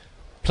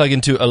plug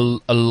into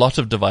a lot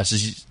of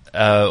devices,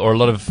 or a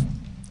lot of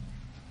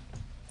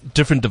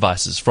different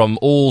devices from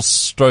all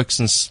strokes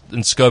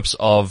and scopes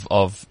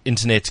of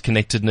internet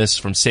connectedness,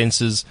 from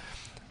sensors,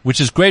 which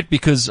is great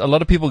because a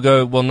lot of people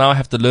go, well, now I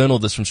have to learn all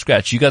this from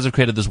scratch. You guys have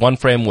created this one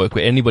framework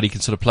where anybody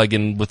can sort of plug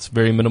in with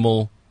very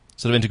minimal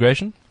sort of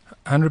integration.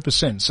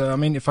 100%. So,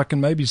 if I can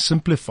maybe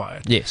simplify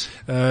it. Yes.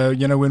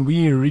 When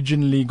we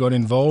originally got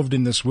involved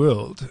in this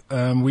world,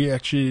 we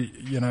actually,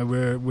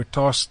 were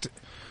tasked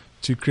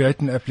to create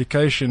an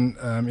application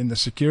in the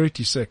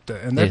security sector.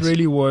 And that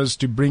really was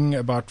to bring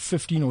about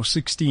 15 or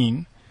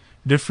 16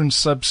 different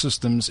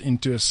subsystems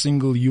into a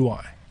single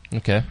UI.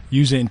 Okay.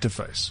 User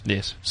interface.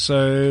 Yes.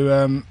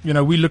 So,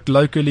 we looked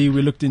locally,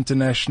 we looked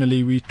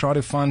internationally, we tried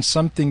to find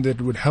something that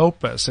would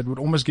help us, that would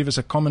almost give us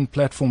a common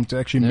platform to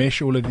actually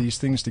mesh all of these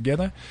things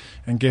together.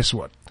 And guess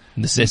what?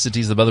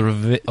 Necessity is the mother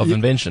of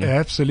invention.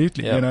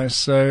 Absolutely. Yep.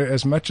 So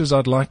as much as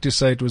I'd like to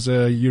say it was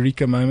a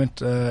eureka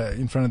moment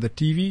in front of the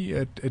TV,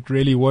 it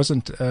really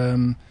wasn't.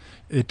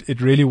 It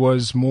really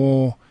was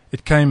more.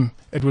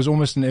 It was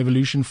almost an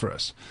evolution for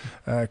us,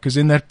 because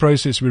in that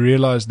process we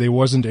realized there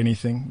wasn't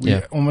anything.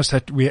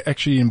 We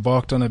actually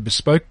embarked on a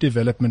bespoke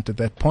development at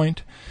that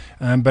point,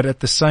 but at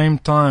the same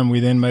time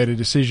we then made a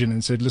decision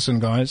and said, listen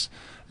guys,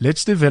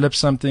 let's develop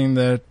something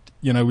that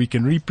we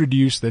can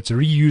reproduce, that's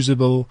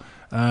reusable,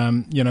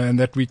 and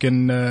that we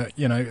can,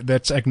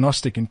 that's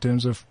agnostic in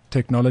terms of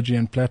technology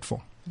and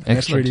platform. And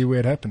that's really where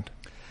it happened.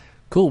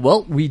 Cool.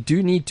 Well, we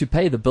do need to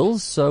pay the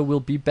bills, so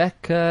we'll be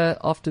back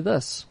after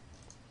this.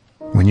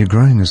 When you're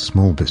growing a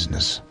small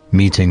business,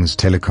 meetings,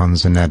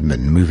 telecons and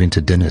admin move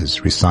into dinners,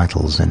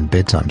 recitals and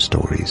bedtime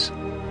stories.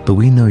 But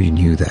we know you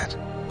knew that.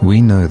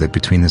 We know that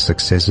between the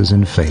successes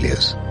and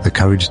failures, the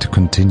courage to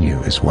continue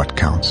is what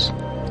counts.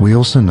 We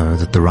also know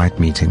that the right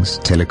meetings,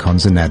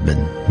 telecons and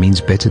admin means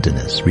better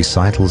dinners,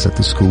 recitals at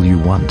the school you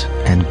want,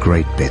 and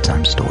great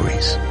bedtime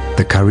stories.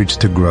 The courage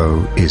to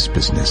grow is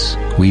business.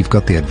 We've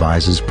got the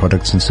advisors,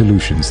 products and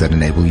solutions that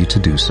enable you to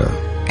do so.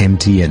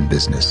 MTN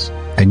Business,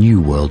 a new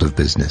world of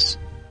business.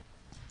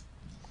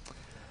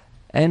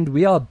 And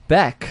we are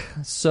back.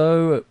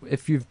 So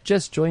if you've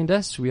just joined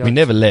us, we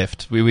never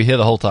left. We were here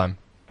the whole time.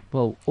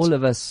 Well, all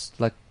of us,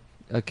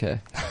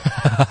 okay.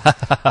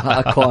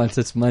 I can't.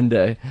 It's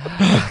Monday.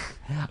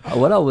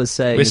 What I was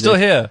saying. We're still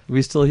here.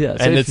 We're still here.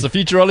 And it's the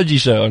Futurology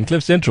Show on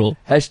Cliff Central.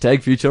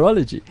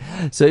 #Futurology.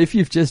 So if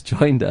you've just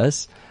joined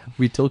us,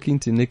 we're talking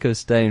to Nico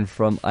Steyn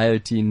from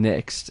IoT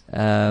Next,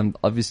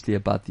 obviously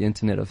about the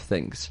Internet of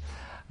Things.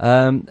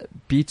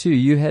 B2,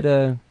 you had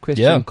a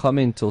question,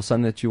 comment, or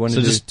something that you wanted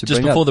to bring up. So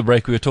just before the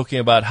break, we were talking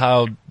about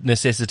how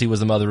necessity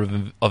was the mother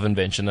of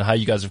invention, and how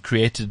you guys have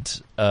created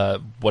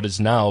what has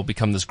now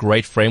become this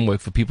great framework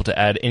for people to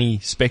add any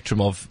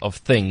spectrum of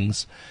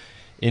things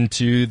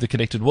into the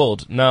connected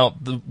world. Now,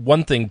 the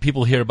one thing,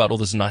 people hear about all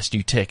this nice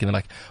new tech, and they're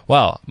like,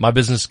 wow, my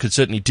business could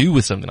certainly do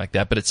with something like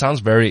that, but it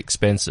sounds very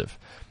expensive.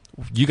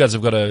 You guys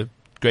have got a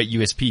great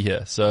USP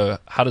here. So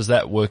how does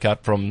that work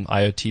out from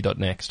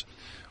IoT.next?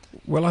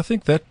 Well, I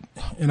think that,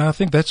 I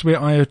think that's where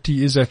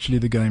IoT is actually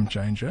the game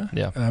changer.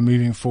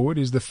 Moving forward,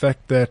 is the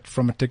fact that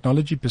from a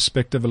technology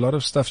perspective, a lot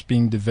of stuff's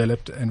being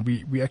developed, and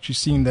we actually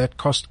seen that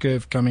cost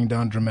curve coming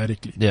down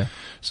dramatically. Yeah.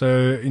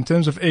 So in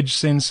terms of edge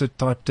sensor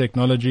type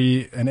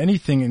technology and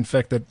anything, in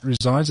fact, that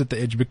resides at the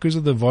edge, because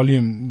of the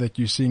volume that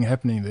you're seeing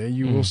happening there,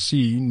 you will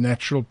see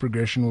natural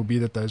progression will be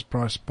that those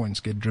price points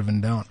get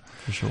driven down.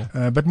 For sure.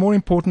 But more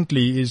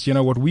importantly is,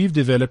 what we've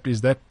developed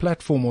is that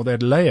platform or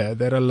that layer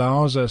that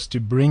allows us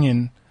to bring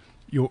in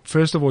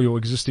first of all, your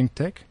existing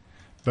tech,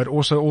 but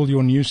also all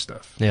your new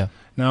stuff. Yeah.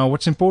 Now,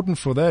 what's important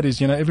for that is,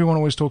 everyone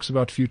always talks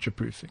about future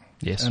proofing.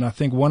 Yes. And I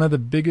think one of the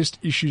biggest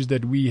issues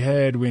that we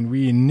had when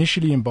we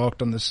initially embarked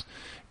on this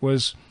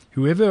was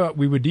whoever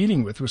we were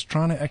dealing with was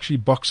trying to actually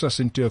box us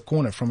into a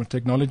corner from a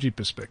technology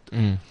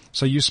perspective.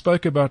 So you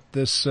spoke about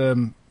this,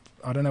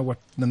 I don't know what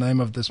the name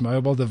of this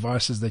mobile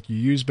devices that you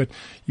use, but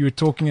you were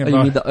talking about...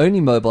 you mean the only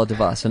mobile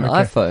device, an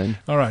iPhone?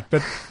 All right,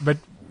 but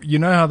you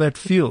know how that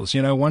feels.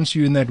 Once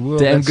you're in that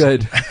world... Damn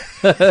good.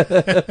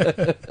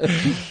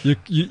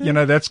 you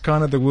know, that's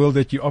kind of the world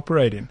that you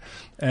operate in.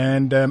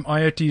 And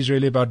IoT is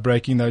really about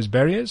breaking those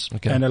barriers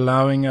and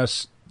allowing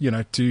us,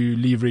 to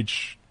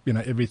leverage,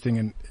 everything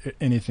and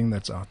anything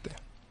that's out there.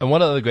 And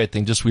one other great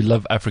thing, we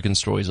love African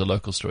stories or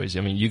local stories.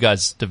 I mean, you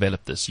guys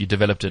developed this. You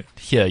developed it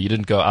here. You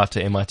didn't go out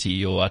to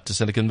MIT or out to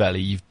Silicon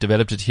Valley. You've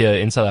developed it here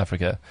in South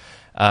Africa,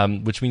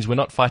 which means we're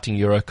not fighting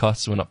Euro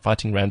costs. We're not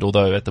fighting Rand,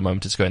 although at the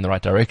moment it's going in the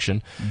right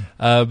direction.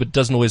 But it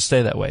doesn't always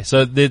stay that way.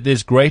 So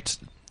there's great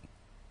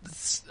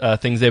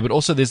things there, but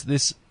also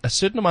there's a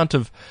certain amount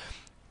of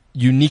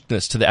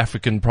uniqueness to the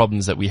African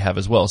problems that we have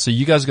as well. So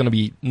you guys are going to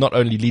be not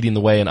only leading the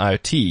way in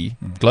IoT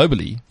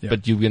globally,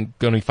 but you're going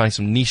to be finding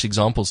some niche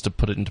examples to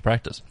put it into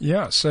practice.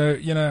 Yeah. So,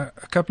 a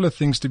couple of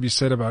things to be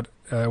said about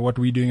what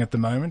we're doing at the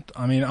moment.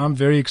 I mean, I'm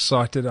very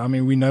excited. I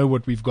mean, we know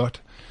what we've got.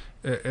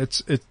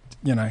 It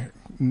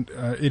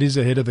is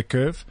ahead of the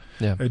curve.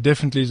 Yeah. It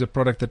definitely is a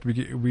product that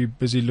we're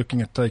busy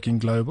looking at taking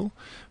global.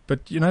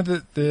 But,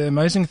 the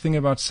amazing thing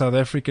about South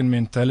African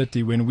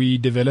mentality when we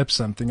develop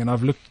something, and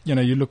I've looked,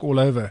 you look all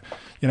over,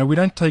 we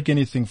don't take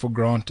anything for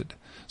granted.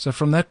 So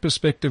from that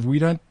perspective, we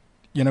don't,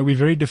 we're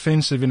very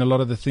defensive in a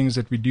lot of the things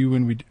that we do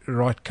when we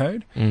write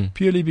code,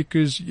 purely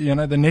because,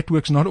 the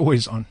network's not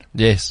always on.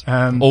 Yes.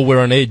 Or we're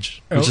on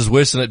edge, which is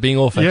worse than it being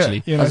off,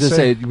 actually. I was going to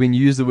say, when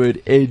you used the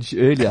word edge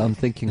earlier, I'm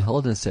thinking,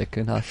 hold on a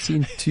second, I've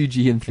seen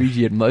 2G and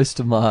 3G at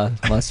most of my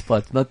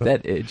spots, not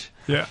that edge.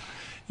 Yeah.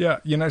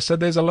 Yeah, so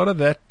there's a lot of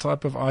that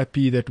type of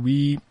IP that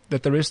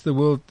the rest of the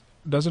world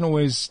doesn't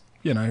always,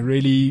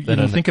 really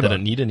even think about. They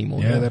don't need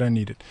anymore. Yeah, they don't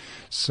need it.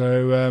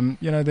 So,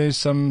 there's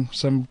some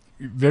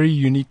very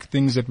unique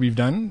things that we've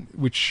done,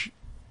 which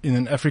in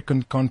an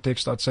African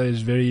context, I'd say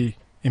is very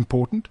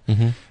important.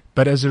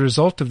 But as a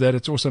result of that,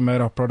 it's also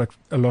made our product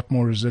a lot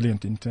more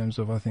resilient in terms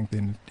of, I think,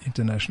 the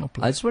international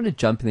play. I just want to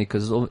jump in there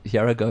because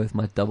here I go with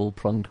my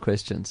double-pronged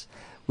questions.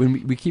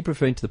 When we keep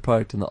referring to the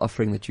product and the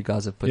offering that you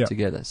guys have put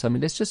together. So, I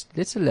mean,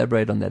 let's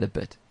elaborate on that a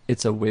bit.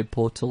 It's a web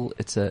portal.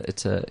 It's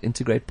a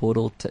integrate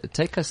portal.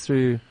 Take us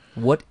through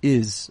what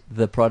is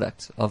the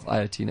product of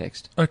IoT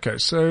Next. Okay,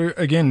 so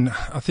again,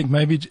 I think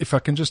maybe if I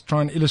can just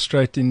try and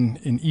illustrate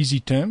in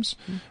easy terms,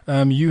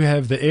 you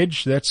have the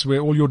edge. That's where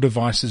all your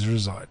devices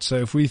reside. So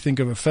if we think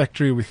of a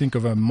factory, or we think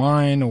of a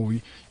mine,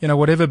 or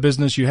whatever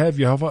business you have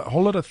a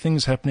whole lot of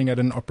things happening at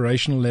an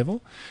operational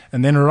level.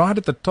 And then right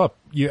at the top,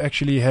 you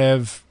actually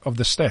have of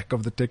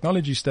the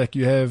technology stack,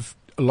 you have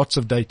lots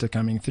of data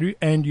coming through,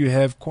 and you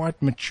have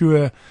quite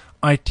mature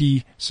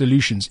IT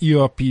solutions,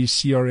 ERP,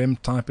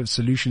 CRM type of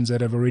solutions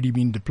that have already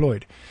been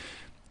deployed.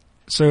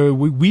 So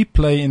we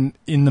play in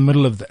the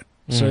middle of that.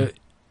 So,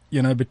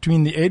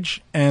 between the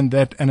edge and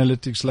that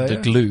analytics layer. The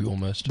glue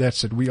almost.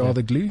 That's it. We are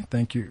the glue.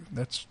 Thank you.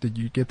 Did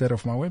you get that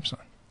off my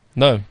website?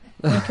 No.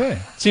 Okay.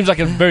 Seems like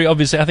a very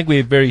obvious. I think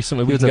we're very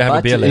similar. We can go have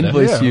a beer later.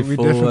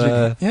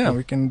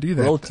 We can do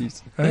that.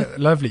 Royalties.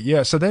 Lovely.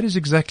 Yeah. So that is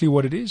exactly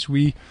what it is.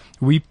 We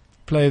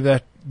play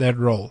that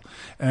role,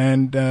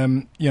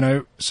 and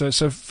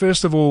so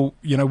first of all,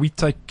 we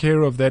take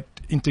care of that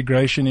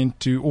integration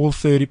into all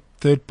third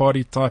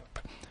party type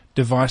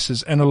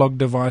devices, analog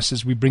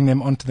devices. We bring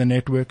them onto the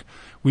network.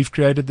 We've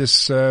created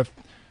this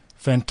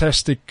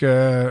fantastic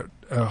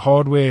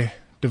hardware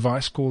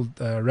device called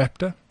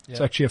Raptor. It's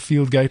actually a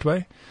field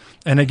gateway,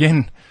 and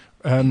again,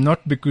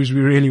 not because we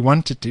really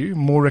wanted to,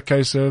 more a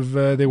case of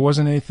there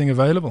wasn't anything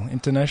available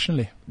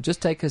internationally.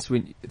 Just take us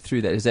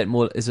through that. Is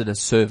it a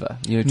server?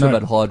 You talk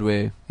about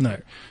hardware. No.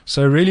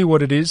 So really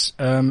what it is,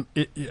 and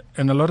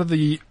a lot of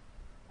the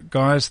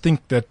guys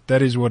think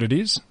that is what it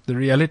is. The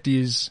reality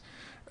is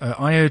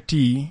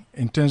IoT,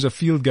 in terms of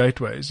field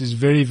gateways, is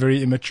very,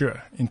 very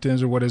immature in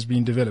terms of what has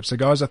been developed. So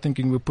guys are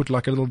thinking we'll put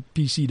like a little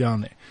PC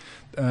down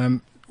there.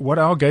 What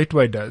our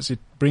gateway does, it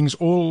brings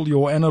all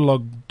your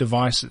analog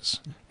devices,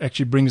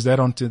 actually brings that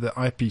onto the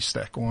IP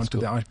stack or onto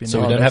the IP network.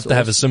 So we don't have to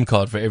have a SIM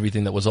card for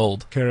everything that was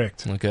old.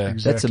 Correct. Okay.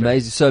 Exactly. That's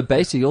amazing. So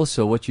basically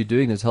also what you're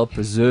doing is help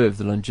preserve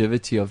the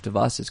longevity of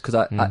devices.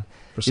 Because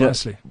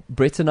Precisely.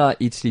 Brett and I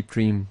eat, sleep,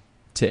 dream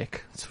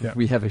tech. So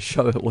we have a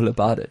show all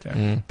about it.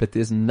 But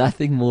there's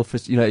nothing more for,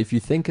 if you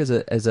think as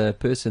a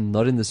person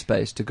not in the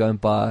space to go and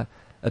buy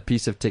a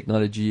piece of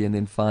technology and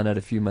then find out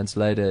a few months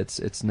later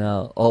it's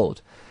now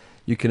old.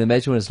 You can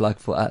imagine what it's like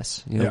for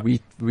us.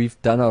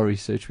 We've done our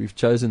research. We've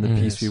chosen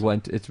the piece we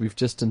want. We've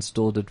just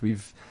installed it.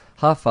 We've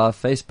high-five,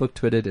 Facebook,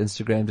 Twittered,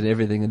 Instagrammed, and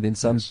everything. And then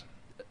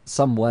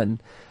someone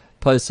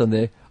posts on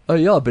there, oh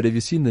yeah, but have you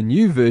seen the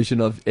new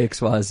version of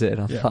XYZ?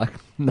 I'm like,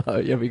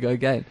 no, here we go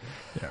again.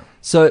 Yeah.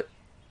 So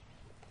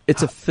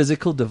it's a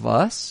physical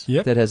device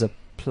that has a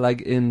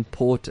plug-in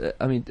port.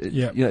 I mean,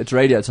 Yeah. it's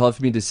radio. It's hard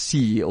for me to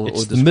see or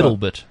It's the describe. middle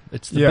bit.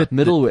 It's the Yeah. bit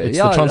Middleware. It's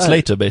Yeah, the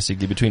translator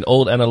basically between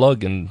old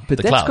analog and But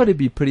the that's cloud. got to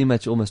be pretty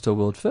much almost a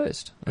world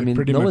first. I It mean,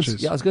 pretty no much one's.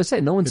 is. Yeah, I was going to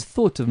say no one's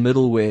thought of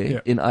middleware Yeah.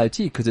 in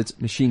IoT because it's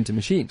machine to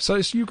machine. So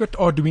you've got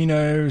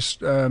Arduino,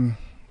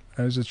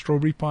 is it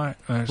Strawberry Pi?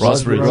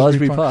 Raspberry Pi. I'm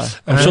sure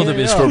Yeah, there'll be a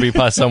yeah. strawberry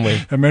pie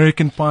somewhere.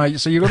 American Pi.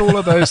 So you've got all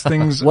of those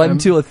things. 1,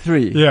 2, or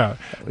 3. Yeah.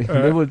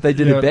 Remember what they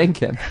did yeah. at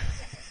Bandcamp?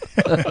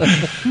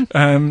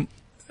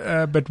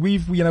 But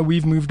we've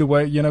moved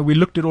away. We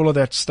looked at all of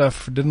that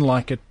stuff, didn't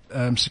like it.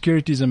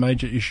 Security is a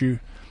major issue.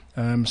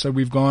 So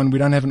we've gone, we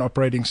don't have an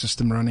operating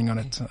system running on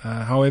it.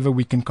 However,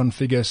 we can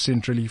configure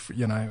centrally,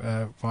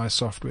 via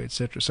software,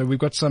 etc. So we've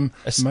got some.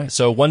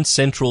 So one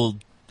central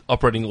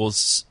operating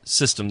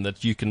system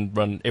that you can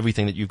run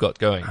everything that you've got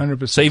going.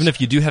 100%. So even if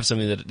you do have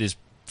something that is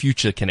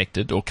future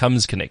connected or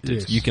comes connected,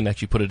 Yes. you can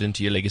actually put it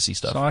into your legacy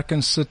stuff. So I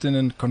can sit in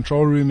a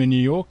control room in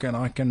New York and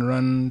I can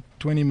run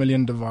 20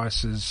 million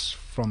devices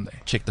from there.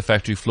 Check the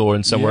factory floor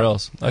and somewhere Yeah.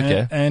 else.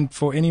 Okay. And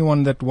for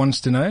anyone that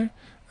wants to know,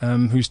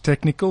 who's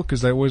technical,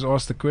 because they always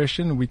ask the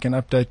question, we can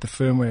update the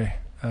firmware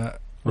also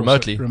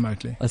Remotely.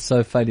 remotely. That's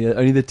so funny.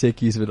 Only the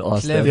techies would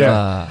ask that.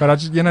 Yeah, but I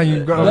just,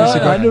 you've got No, obviously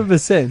got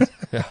 100%.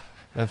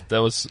 That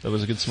was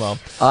a good smile.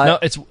 I- No,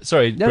 it's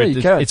sorry, No, Brett,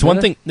 you carry on. it's one No,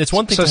 no. thing. It's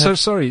one thing. So to have,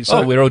 sorry.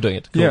 oh, we're all doing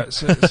it. Cool. Yeah.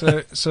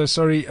 So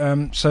sorry.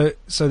 So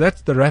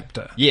that's the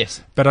Raptor.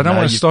 Yes. But I don't No,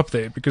 want to you- stop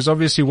there because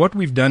obviously what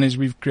we've done is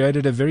we've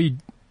created a very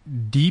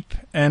deep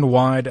and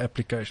wide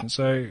application.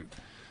 So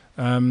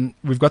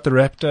we've got the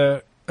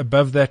Raptor.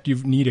 Above that, you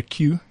need a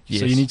queue. So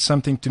Yes. you need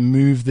something to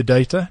move the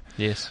data.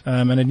 Yes.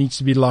 And it needs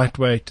to be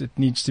lightweight. It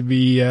needs to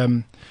be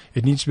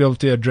able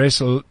to address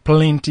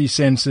plenty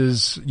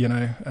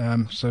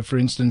sensors. So for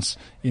instance,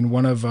 in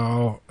one of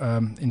our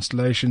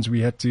installations,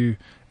 we had to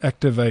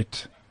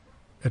activate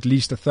at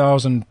least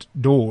 1,000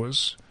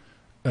 doors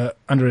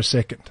under a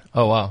second.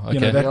 Oh wow.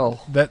 Okay.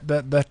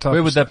 That type. Where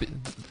of would that be?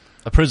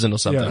 A prison or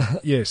something? Yeah.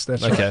 Yes,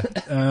 that's Okay.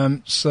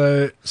 right.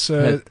 So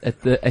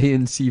At the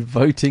ANC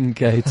voting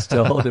gates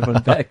to hold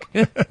everyone back.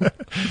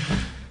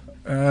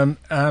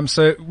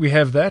 So we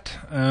have that.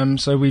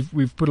 So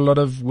we've put a lot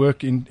of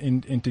work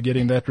into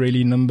getting that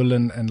really nimble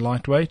and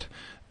lightweight.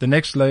 The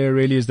next layer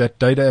really is that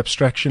data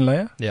abstraction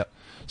layer. Yeah.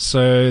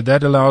 So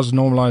that allows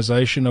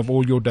normalization of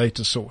all your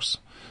data source.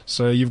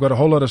 So you've got a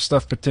whole lot of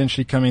stuff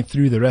potentially coming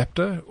through the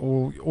Raptor,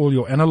 all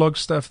your analog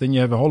stuff. Then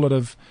you have a whole lot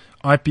of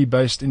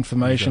IP-based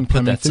information Put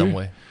coming that through.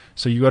 somewhere.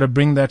 So you got to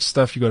bring that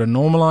stuff. You got to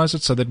normalize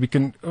it so that we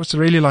can. It's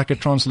really like a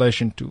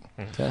translation tool.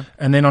 Okay.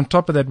 And then on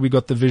top of that, we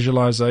got the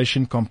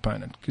visualization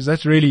component because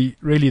that's really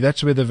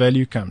that's where the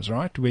value comes,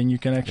 right? When you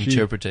can actually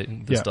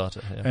Interpreting this Yeah.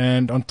 data. Yeah.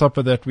 And on top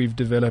of that, we've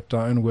developed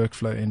our own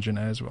workflow engine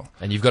as well.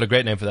 And you've got a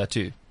great name for that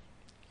too.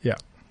 Yeah.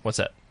 What's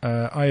that?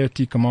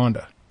 IoT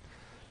Commander.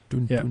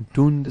 Dun, Yeah. dun,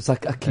 dun. It's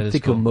like I That keep is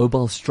thinking cool. of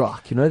Mobile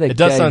Strike. That It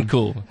does game. sound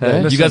cool.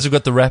 Huh? You guys have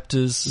got the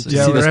Raptors. Did Yeah,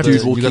 you see we're this Raptors. dude You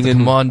got walking the in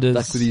Commanders.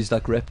 like with these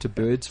like raptor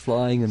birds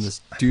flying and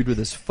this dude with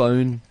his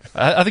phone?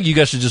 I think you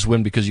guys should just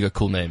win because you got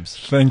cool names.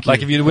 Thank you.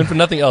 Like if you win for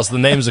nothing else, the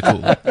names are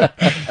cool.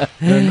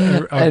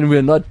 And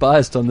we're not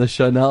biased on this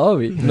show now, are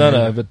we?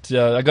 No, but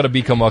I got a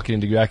BCom marketing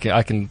degree. I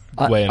can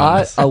weigh in on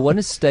this. I want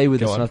to stay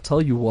with Go this, on. and I'll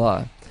tell you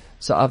why.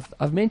 So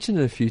I've mentioned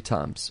it a few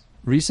times.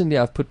 Recently,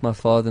 I've put my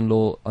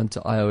father-in-law onto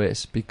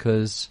iOS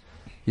because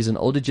he's an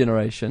older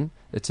generation.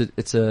 It's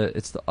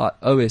the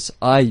OS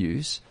I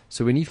use.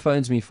 So when he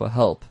phones me for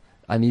help,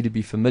 I need to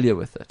be familiar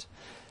with it.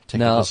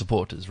 Technical Now-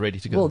 support is ready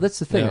to go. Well, that's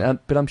the thing. Yeah.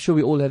 But I'm sure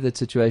we all have that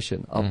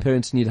situation. Our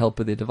parents need help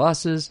with their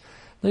devices.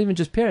 Not even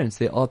just parents.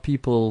 There are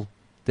people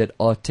that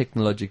are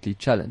technologically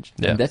challenged.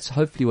 Yeah. And that's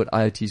hopefully what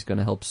IoT is going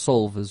to help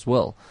solve as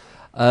well.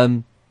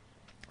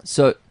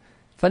 So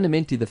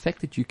fundamentally, the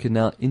fact that you can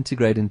now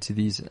integrate into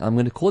these, I'm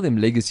going to call them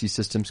legacy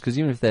systems because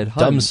even if they're at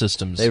home, Dumb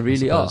systems. they I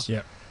really are. suppose.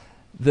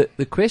 Yeah.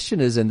 The question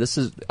is, and this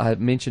is, I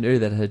mentioned earlier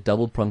that I had a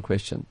double prong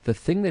question. The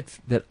thing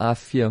that I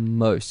fear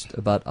most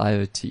about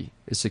IoT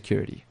is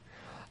security.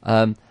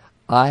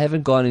 I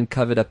haven't gone and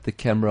covered up the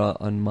camera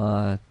on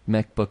my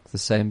MacBook the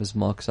same as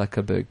Mark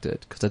Zuckerberg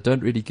did because I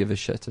don't really give a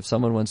shit. If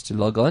someone wants to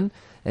log on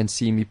and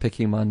see me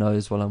picking my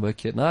nose while I'm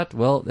working at night,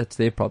 well, that's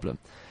their problem.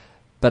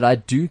 But I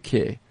do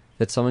care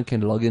that someone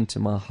can log into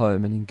my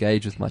home and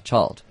engage with my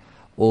child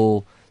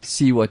or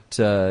see what's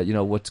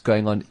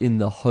going on in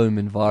the home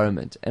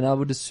environment. And I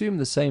would assume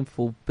the same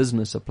for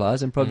business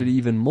applies and probably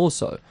even more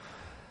so.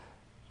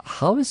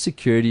 How is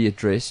security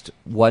addressed,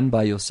 one,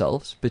 by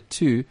yourselves, but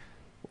two,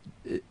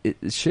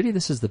 surely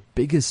this is the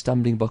biggest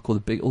stumbling block or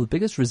the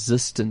biggest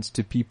resistance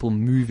to people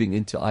moving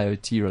into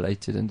IoT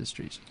related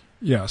industries?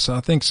 Yeah, so I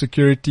think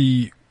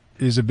security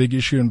is a big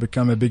issue and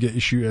become a bigger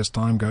issue as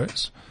time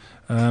goes.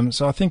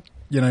 So I think,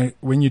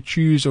 when you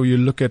choose or you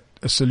look at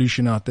a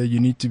solution out there, you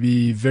need to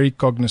be very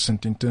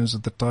cognizant in terms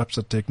of the types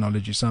of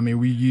technology. So,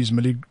 we use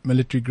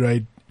military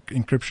grade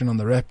encryption on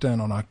the Raptor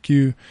and on our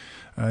Q.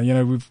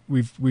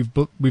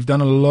 We've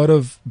done a lot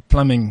of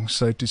plumbing,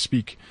 so to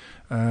speak,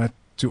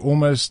 to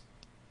almost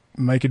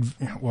make it,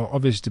 well,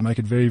 obviously to make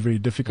it very, very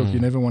difficult. You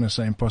never want to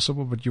say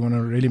impossible, but you want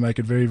to really make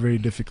it very, very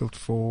difficult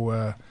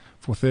for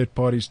third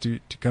parties to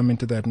come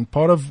into that. And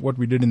part of what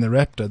we did in the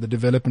Raptor, the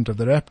development of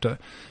the Raptor,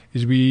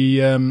 is we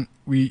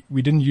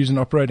didn't use an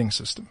operating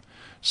system.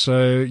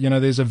 So,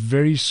 there's a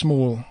very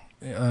small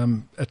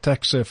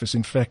attack surface.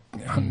 In fact,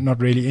 not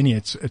really any.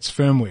 It's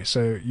firmware.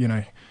 So,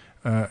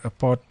 a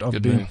part of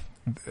Good being,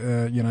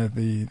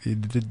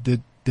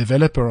 the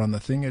developer on the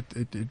thing,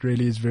 it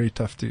really is very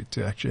tough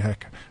to actually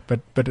hack.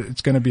 But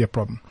it's going to be a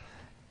problem.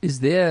 Is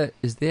there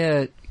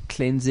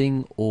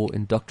cleansing or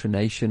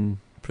indoctrination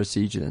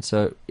procedure? And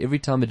so every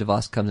time a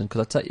device comes in,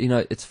 because I tell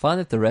you, it's fine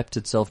that the Raptor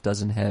itself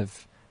doesn't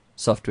have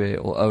software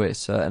or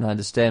OS, and I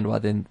understand why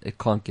then it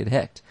can't get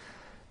hacked.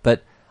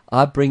 But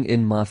I bring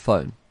in my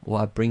phone, or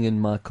I bring in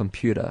my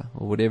computer,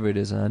 or whatever it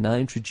is, and I now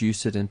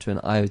introduce it into an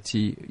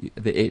IoT,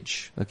 the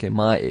Edge,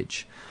 my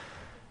Edge.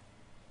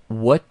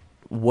 What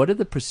are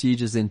the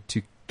procedures then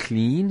to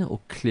clean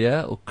or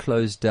clear or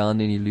close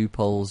down any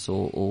loopholes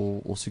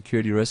or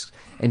security risks?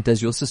 And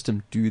does your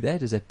system do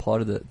that? Is that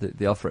part of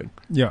the offering?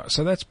 Yeah,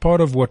 so that's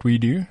part of what we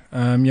do.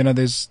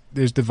 There's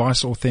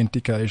device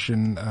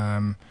authentication.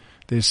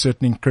 There's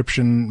certain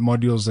encryption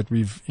modules that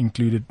we've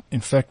included.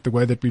 In fact, the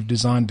way that we've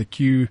designed the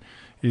queue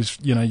is,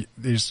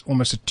 there's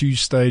almost a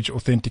 2-stage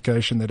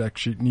authentication that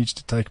actually needs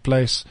to take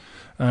place.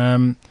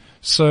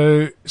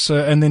 So,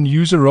 and then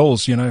user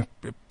roles,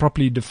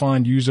 properly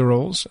defined user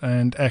roles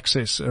and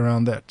access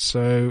around that.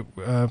 So,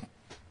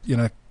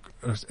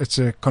 it's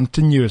a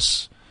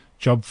continuous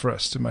job for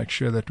us to make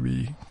sure that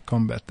we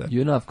combat that.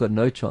 You and I've got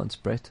no chance,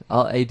 Brett.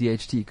 Our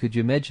ADHD, could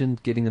you imagine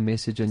getting a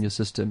message on your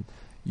system?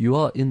 You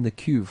are in the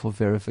queue for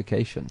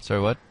verification.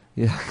 Sorry, what?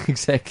 Yeah,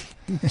 exactly.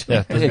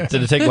 Yeah, did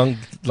it take longer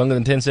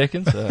than 10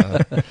 seconds?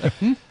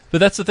 But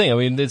that's the thing. I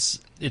mean,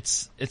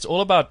 it's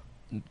all about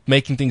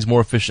making things more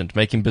efficient,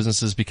 making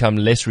businesses become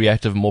less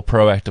reactive and more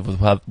proactive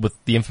with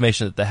the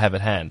information that they have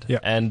at hand. Yeah.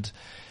 And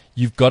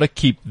you've got to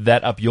keep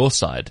that up your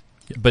side.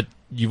 Yeah. But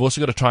you've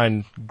also got to try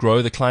and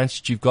grow the clients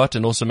that you've got,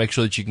 and also make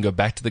sure that you can go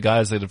back to the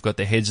guys that have got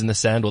their heads in the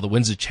sand, or the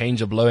winds of change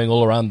are blowing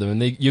all around them.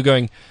 And you're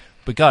going,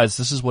 but guys,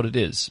 this is what it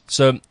is.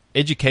 So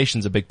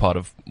education's a big part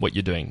of what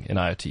you're doing in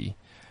IoT.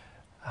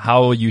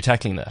 How are you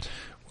tackling that?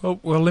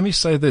 Well, let me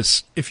say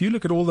this. If you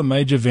look at all the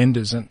major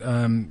vendors and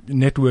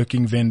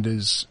networking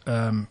vendors,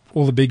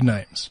 all the big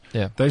names,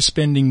 they're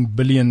spending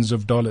billions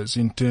of dollars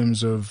in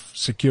terms of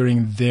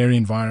securing their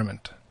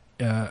environment.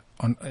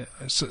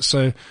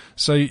 So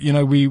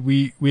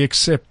we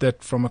accept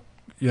that from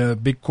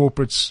big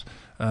corporates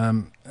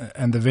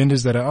and the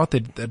vendors that are out there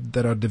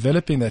that are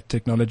developing that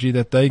technology,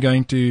 that they're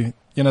going to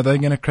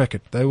crack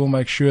it. They will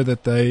make sure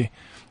that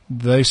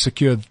they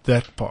secure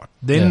that part.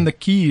 Then the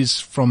key is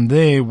from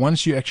there,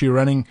 once you're actually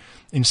running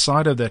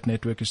inside of that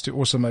network, is to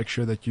also make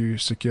sure that you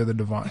secure the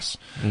device.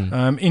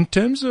 In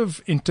terms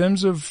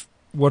of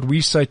what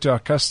we say to our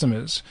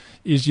customers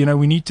is,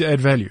 we need to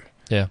add value.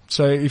 Yeah.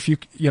 So if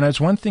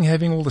it's one thing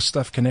having all the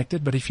stuff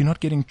connected, but if you're not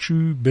getting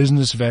true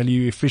business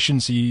value,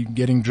 efficiency,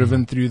 getting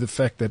driven through the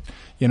fact that,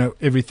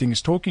 everything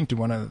is talking to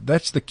one another,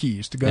 that's the key,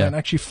 is to go and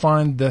actually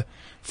find the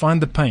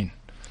pain.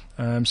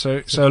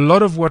 So a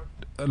lot of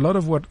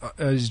what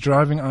is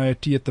driving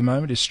IoT at the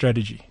moment is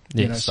strategy.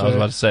 Yes, I was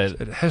about to say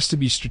it has to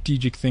be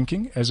strategic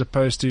thinking, as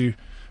opposed to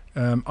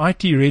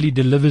IT really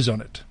delivers on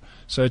it.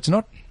 So it's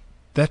not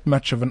that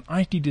much of an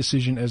IT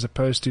decision, as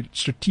opposed to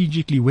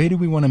strategically, where do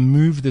we want to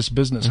move this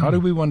business? How do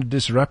we want to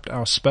disrupt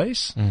our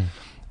space?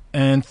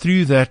 And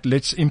through that,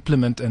 let's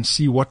implement and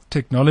see what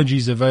technology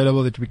is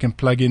available that we can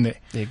plug in there.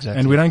 Exactly.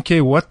 And we don't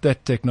care what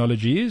that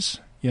technology is.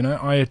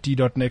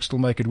 IoT.next will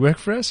make it work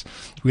for us.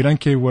 We don't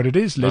care what it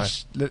is.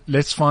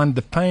 Let's find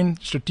the pain,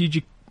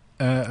 strategic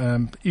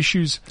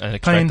issues, and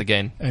extract the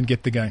gain, and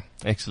get the gain.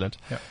 Excellent.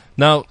 Yeah.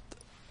 Now,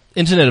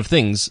 Internet of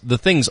Things, the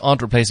things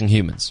aren't replacing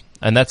humans,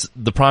 and that's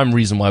the prime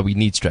reason why we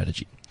need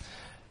strategy.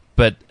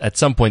 But at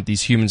some point,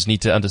 these humans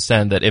need to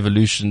understand that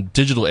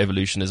digital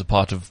evolution, is a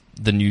part of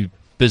the new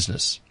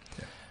business,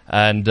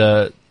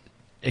 and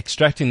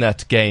extracting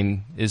that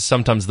gain is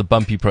sometimes the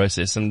bumpy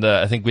process. And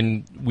I think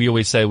when we're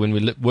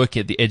working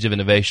at the edge of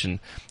innovation,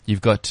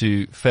 you've got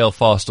to fail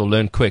fast or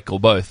learn quick, or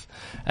both.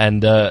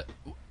 And I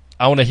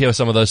want to hear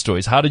some of those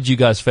stories. How did you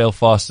guys fail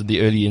fast in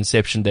the early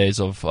inception days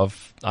of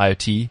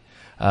IoT?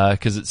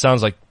 Because it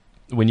sounds like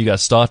when you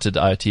guys started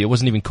IoT, it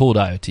wasn't even called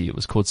IoT; it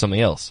was called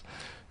something else.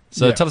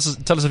 So tell us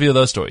a few of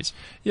those stories.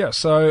 Yeah.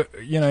 So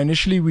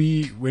initially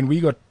when we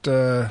got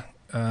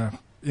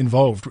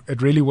involved,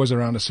 it really was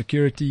around a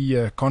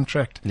security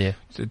contract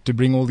to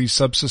bring all these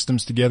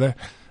subsystems together,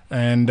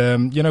 and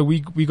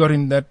we got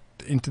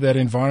into that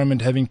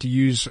environment, having to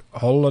use a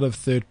whole lot of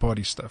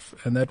third-party stuff,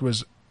 and that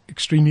was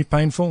extremely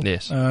painful.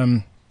 Yes.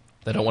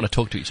 They don't want to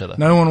talk to each other.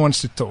 No one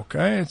wants to talk.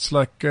 It's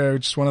like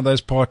it's one of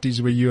those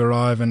parties where you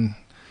arrive and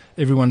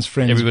everyone's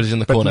friends. Everybody's in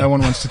the but corner. No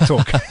one wants to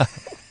talk.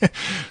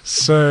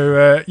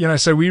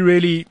 So we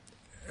really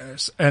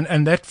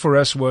and that for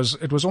us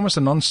it was almost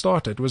a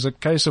non-starter. It was a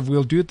case of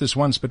we'll do it this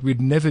once, but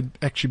we'd never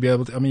actually be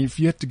able to. I mean, if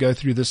you had to go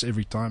through this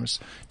every time, it's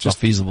just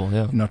not feasible.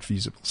 Yeah, not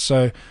feasible.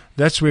 So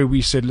that's where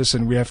we said,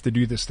 listen, we have to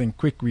do this thing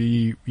quick.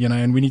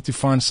 And we need to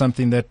find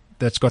something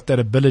that's got that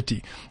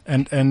ability.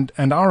 And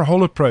our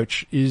whole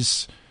approach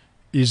is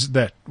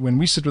that when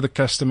we sit with a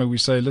customer, we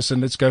say,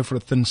 listen, let's go for a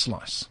thin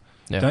slice.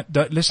 Yeah.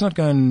 Let's not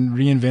go and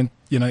reinvent,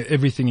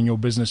 everything in your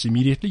business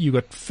immediately. You've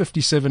got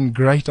 57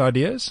 great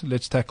ideas.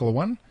 Let's tackle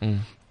one.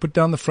 Put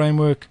down the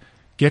framework,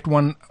 get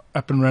one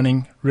up and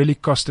running, really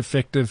cost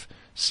effective,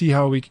 see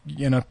how we,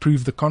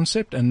 prove the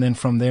concept, and then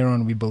from there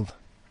on we build.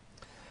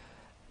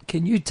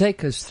 Can you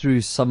take us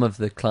through some of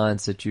the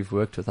clients that you've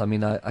worked with? I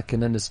mean, I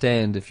can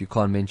understand if you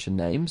can't mention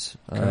names.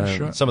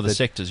 Sure. Some of the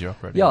sectors you're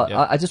operating. Yeah,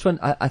 in.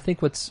 I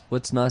think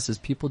what's nice is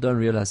people don't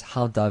realize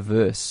how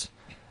diverse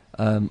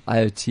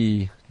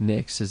IoT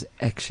Next has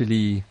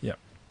actually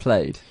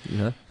played.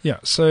 Yeah.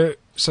 So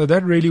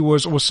that really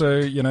was also,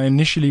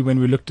 initially when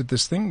we looked at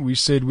this thing, we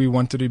said we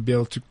wanted to be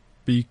able to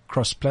be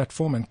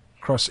cross-platform and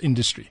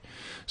cross-industry.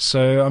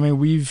 So I mean,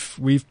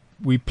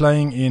 we're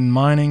playing in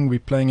mining, we're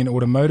playing in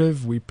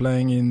automotive, we're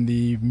playing in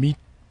the meat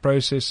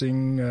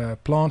processing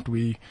plant,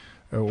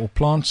 or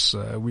plants.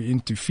 We're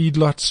into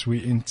feedlots,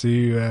 we're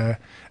into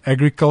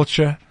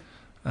agriculture.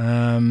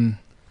 Dalian,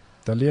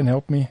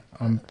 help me,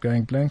 I'm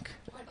going blank.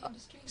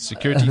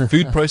 Security,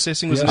 food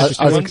processing was an I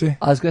interesting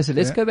one. was going to say,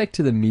 let's go back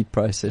to the meat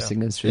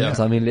processing industry. Yeah.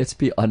 Because, I mean, let's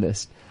be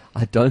honest.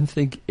 I don't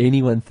think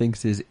anyone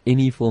thinks there's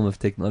any form of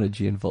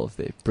technology involved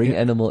there. Bring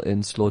animal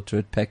in, slaughter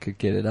it, pack it,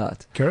 get it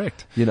out.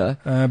 Correct.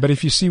 But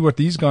if you see what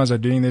these guys are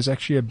doing, there's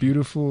actually a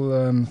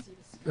beautiful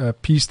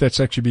piece that's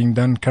actually being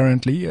done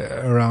currently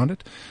around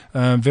it.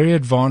 Very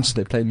advanced.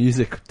 They play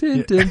music.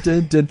 Dun, dun,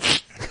 dun, dun.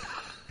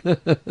 I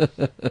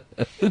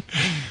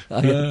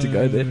had to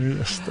go there.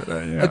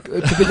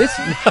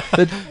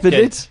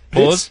 Let's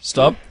pause,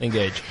 stop,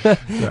 engage.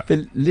 But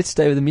let's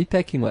stay with the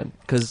meatpacking one,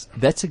 because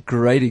that's a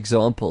great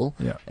example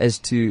as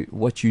to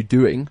what you're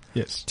doing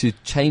to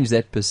change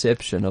that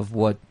perception of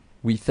what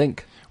we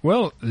think.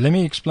 Well, let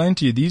me explain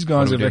to you. These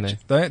guys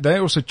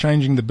they're also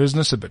changing the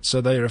business a bit.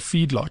 So they're a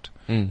feedlot,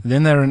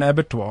 then they're an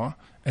abattoir,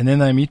 and then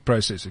they're meat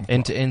processing.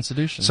 End-to-end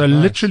solution. So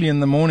literally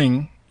in the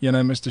morning,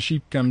 Mr.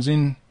 Sheep comes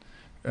in.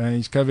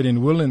 He's covered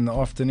in wool. In the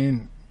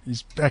afternoon,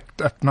 he's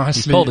packed up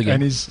nicely,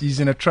 and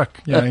he's in a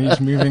truck. He's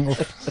moving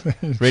off,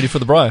 ready for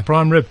the braai,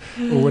 prime rib,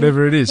 or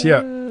whatever it is. Yeah.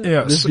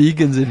 The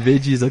vegans and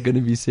veggies are going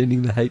to be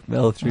sending the hate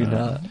mail through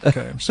now.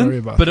 Okay, I'm sorry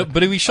about that.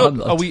 But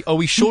are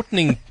we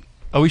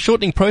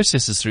shortening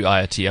processes through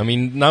IoT? I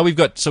mean, now we've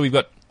got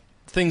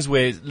things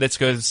where let's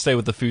go stay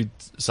with the food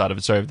side of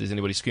it. Sorry if there's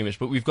anybody squeamish,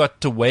 but we've got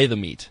to weigh the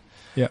meat.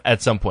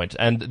 At some point,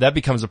 and that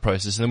becomes a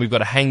process, and then we've got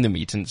to hang the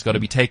meat, and it's got to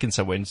be taken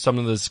somewhere, and some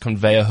of those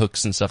conveyor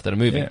hooks and stuff that are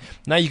moving.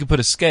 Now you can put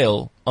a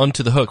scale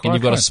onto the hook, and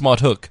you've got a smart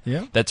hook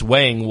that's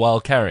weighing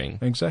while carrying.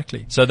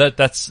 Exactly. So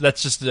that's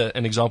just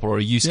an example or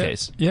a use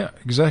case. Yeah,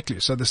 exactly.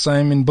 So the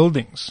same in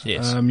buildings.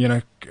 Yes.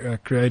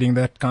 Creating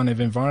that kind of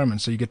environment.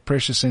 So you get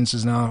pressure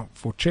sensors now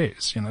for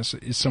chairs. So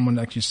is someone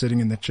actually sitting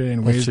in the chair,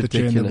 and where's the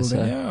chair in the building?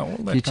 Yeah, all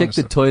that. You check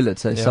the toilet,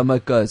 so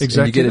someone goes,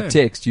 and you get a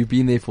text. You've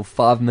been there for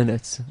 5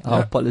 minutes.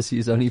 Our policy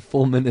is only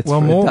 4 minutes.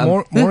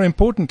 Well, more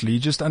importantly,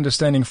 just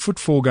understanding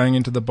footfall going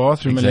into the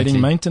bathroom and letting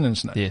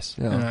maintenance know. Yes.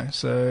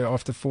 So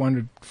after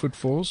 400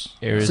 footfalls.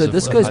 So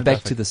this goes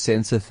back to the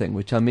sensor thing,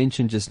 which I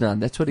mentioned just now.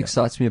 And that's what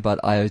excites me about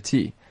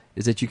IoT,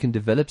 is that you can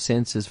develop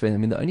sensors for. I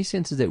mean, the only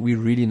sensors that we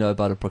really know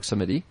about are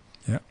proximity.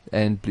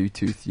 And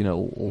Bluetooth,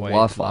 or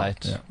Wi-Fi.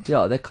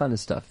 That kind of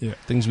stuff.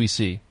 Things we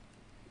see.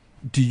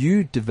 Do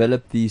you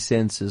develop these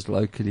sensors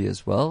locally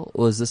as well,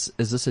 or is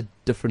this a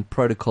different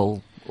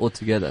protocol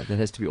altogether that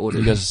has to be ordered?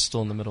 You guys are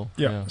still in the middle.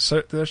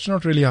 So that's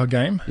not really our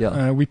game.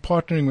 We're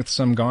partnering with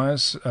some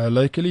guys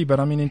locally, but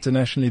I mean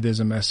internationally there's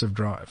a massive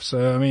drive.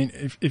 So I mean,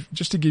 if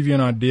just to give you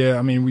an idea,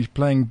 I mean we're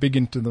playing big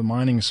into the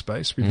mining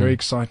space. We're very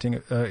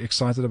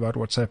excited about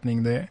what's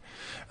happening there,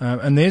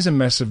 and there's a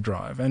massive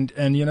drive. And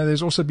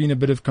there's also been a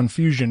bit of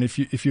confusion.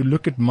 If you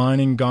look at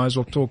mining, guys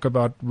will talk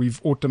about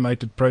we've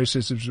automated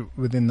processes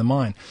within the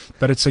mine,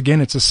 but it's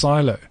a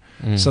silo.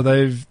 So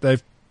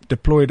they've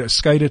deployed a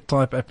SCADA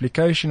type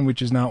application,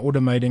 which is now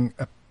automating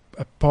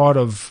a part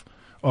of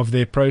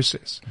their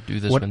process. Do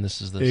this when this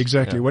is this.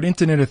 Exactly. What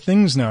Internet of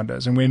Things now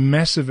does, and where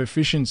massive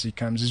efficiency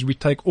comes, is we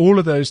take all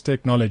of those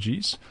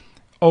technologies,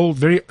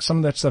 some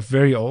of that stuff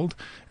very old,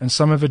 and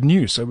some of it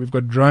new. So we've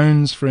got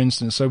drones, for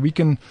instance. So we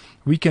can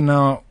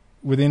now,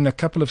 within a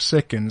couple of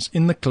seconds,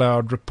 in the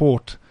cloud,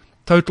 report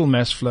total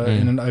mass flow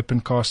in an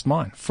open cast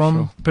mine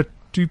from pit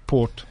to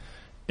port,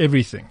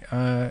 everything.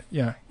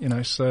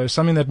 So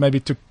something that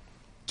maybe took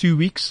 2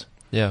 weeks.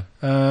 Now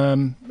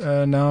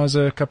is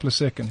a couple of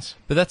seconds.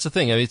 But that's the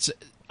thing. I mean,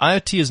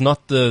 IoT is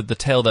not the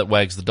tail that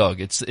wags the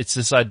dog. It's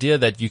this idea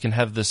that you can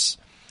have this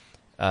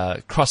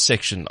cross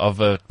section of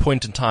a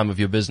point in time of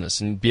your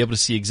business and be able to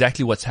see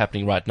exactly what's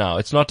happening right now.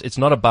 It's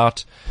not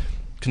about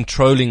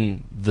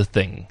controlling the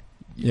thing.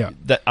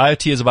 That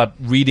IoT is about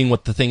reading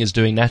what the thing is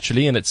doing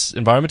naturally in its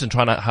environment and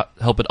trying to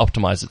help it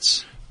optimize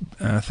its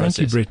Thank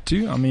you, Brett,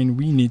 too. I mean,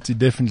 we need to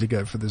definitely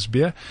go for this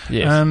beer.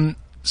 Yes.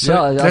 So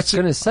I was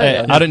going to say.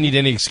 I don't need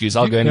any excuse.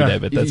 I'll go any day,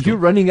 but that's you're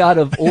cool. running out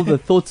of all the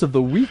thoughts of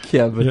the week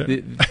here, but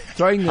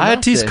throwing them out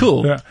IoT's there.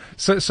 cool. Yeah.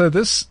 So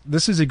this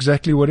is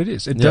exactly what it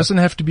is. It doesn't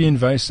have to be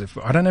invasive.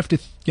 I don't have to,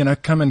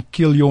 come and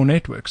kill your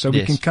network. So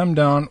we can come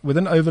down with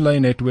an overlay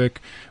network.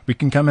 We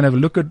can come and have a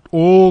look at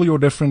all your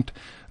different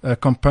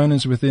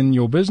components within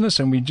your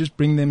business, and we just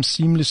bring them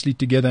seamlessly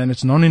together, and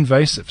it's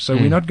non-invasive. So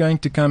we're not going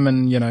to come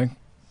and,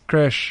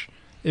 crash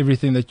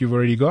everything that you've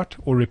already got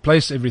or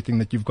replace everything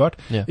that you've got.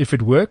 Yeah. If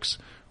it works,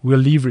 we'll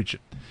leverage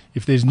it.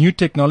 If there's new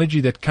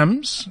technology that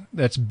comes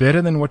that's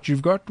better than what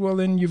you've got, well,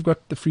 then you've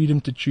got the freedom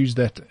to choose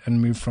that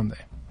and move from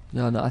there.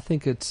 No, I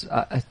think it's,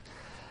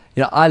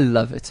 I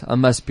love it. I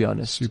must be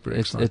honest. Super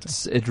exciting.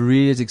 It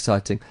really is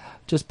exciting.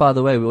 Just by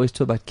the way, we always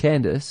talk about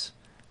Candace.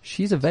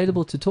 She's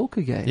available to talk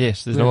again.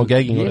 Yes, there's no more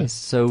gagging on it. Yes,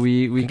 so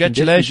we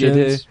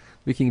Congratulations.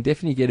 can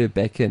definitely get her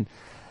back in.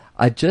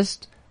 I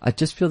just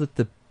feel that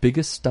the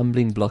biggest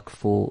stumbling block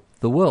for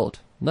the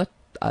world, not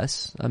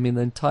us, I mean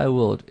the entire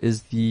world,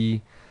 is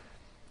the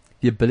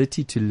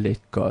ability to let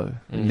go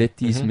and let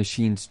these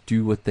machines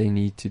do what they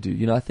need to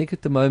do. I think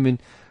at the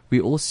moment we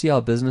all see our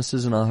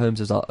businesses and our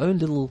homes as our own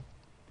little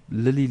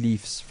lily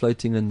leaves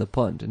floating in the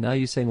pond. And now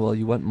you're saying, well,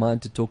 you want mine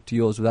to talk to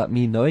yours without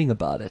me knowing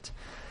about it.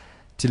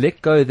 To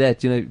let go of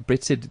that,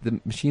 Brett said the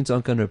machines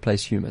aren't going to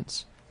replace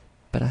humans.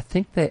 But I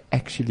think they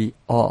actually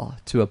are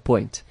to a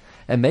point.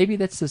 And maybe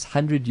that's this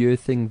 100-year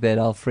thing that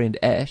our friend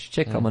Ash,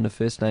 I'm on a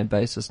first-name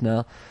basis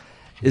now,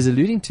 is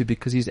alluding to,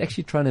 because he's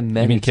actually trying to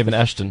manage. You mean Kevin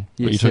Ashton?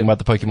 Yes, Are you talking about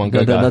the Pokemon Go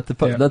no, guy? not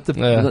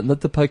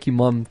the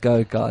Pokemon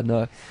Go guy.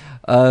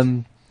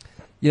 No,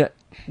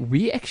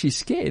 we actually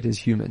scared as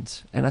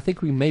humans, and I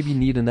think we maybe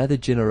need another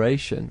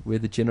generation where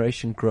the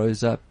generation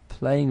grows up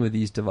playing with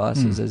these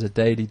devices as a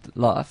daily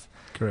life.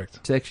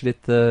 Correct. To actually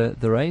let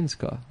the reins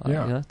go.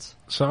 Yeah.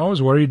 So I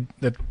was worried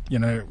that,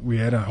 we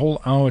had a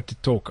whole hour to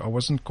talk. I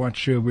wasn't quite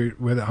sure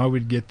how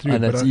we'd get through.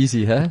 And that's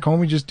easy, huh? Can't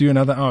we just do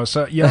another hour?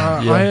 So,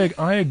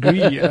 I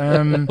agree.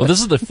 Well,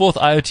 this is the 4th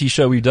IoT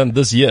show we've done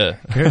this year.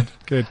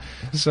 Good.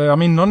 So,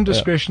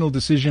 non-discretional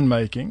decision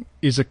making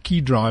is a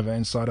key driver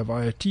inside of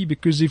IoT,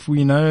 because if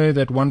we know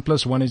that 1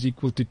 + 1 is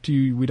equal to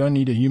 2, we don't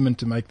need a human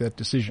to make that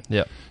decision.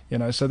 Yeah.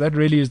 So that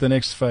really is the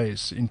next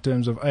phase in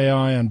terms of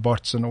AI and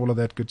bots and all of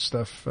that good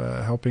stuff,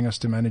 helping us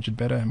to manage it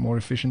better and more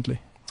efficiently.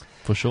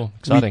 For sure.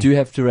 Exciting. We do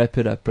have to wrap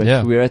it up, Brett.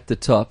 Yeah. We're at the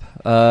top.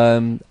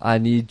 I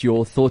need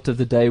your thought of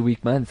the day,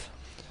 week, month.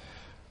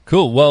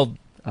 Cool. Well,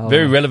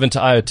 very relevant to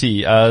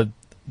IoT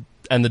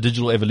and the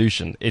digital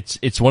evolution.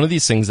 It's one of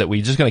these things that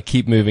we're just going to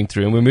keep moving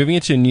through, and we're moving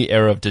into a new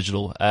era of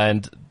digital.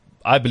 And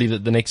I believe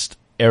that the next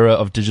era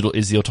of digital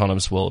is the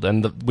autonomous world,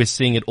 and we're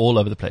seeing it all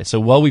over the place. So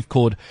while we've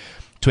called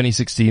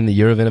 2016 the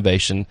year of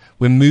innovation,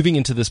 we're moving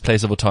into this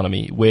place of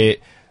autonomy where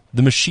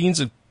the machines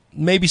are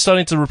maybe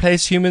starting to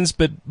replace humans,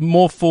 but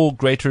more for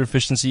greater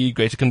efficiency,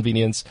 greater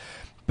convenience.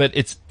 But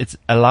it's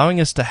allowing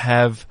us to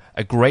have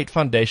a great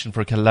foundation for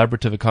a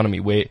collaborative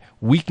economy where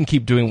we can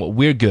keep doing what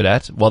we're good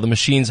at while the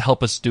machines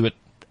help us do it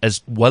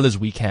as well as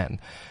we can.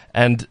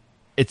 And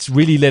it's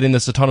really letting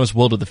this autonomous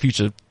world of the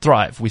future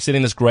thrive. We're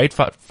setting this great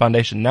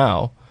foundation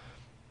now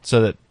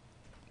so that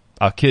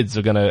our kids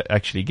are going to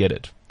actually get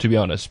it, to be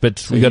honest.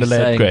 But we got to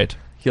let it great.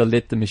 He'll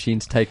let the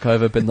machines take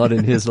over, but not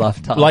in his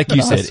lifetime. Like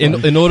you said,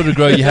 in order to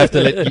grow, you have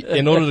to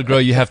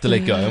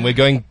let go, and we're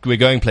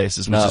going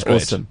places, which is great.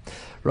 Awesome.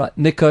 Right,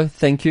 Nico,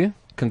 thank you.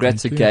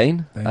 Congrats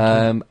again. Thank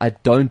you. I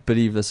don't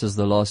believe this is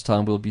the last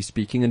time we'll be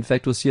speaking. In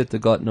fact, we'll see you at the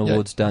Gartner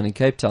Awards down in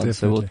Cape Town. Definitely.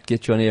 So we'll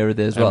get you on air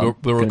there as And well.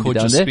 we'll record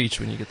your there. speech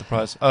when you get the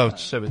prize. Oh,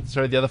 sorry,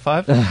 the other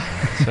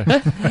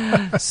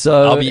 5?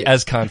 So I'll be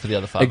as kind for the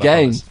other 5.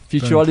 again,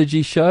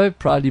 Futurology Show,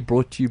 proudly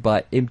brought to you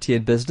by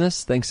MTN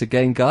Business. Thanks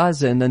again,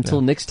 guys. And until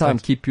next time,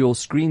 keep your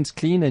screens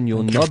clean and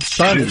your knobs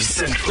shiny.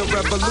 The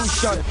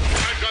revolution.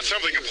 I've got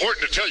something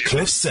important to tell you.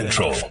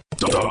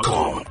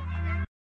 CliffCentral.com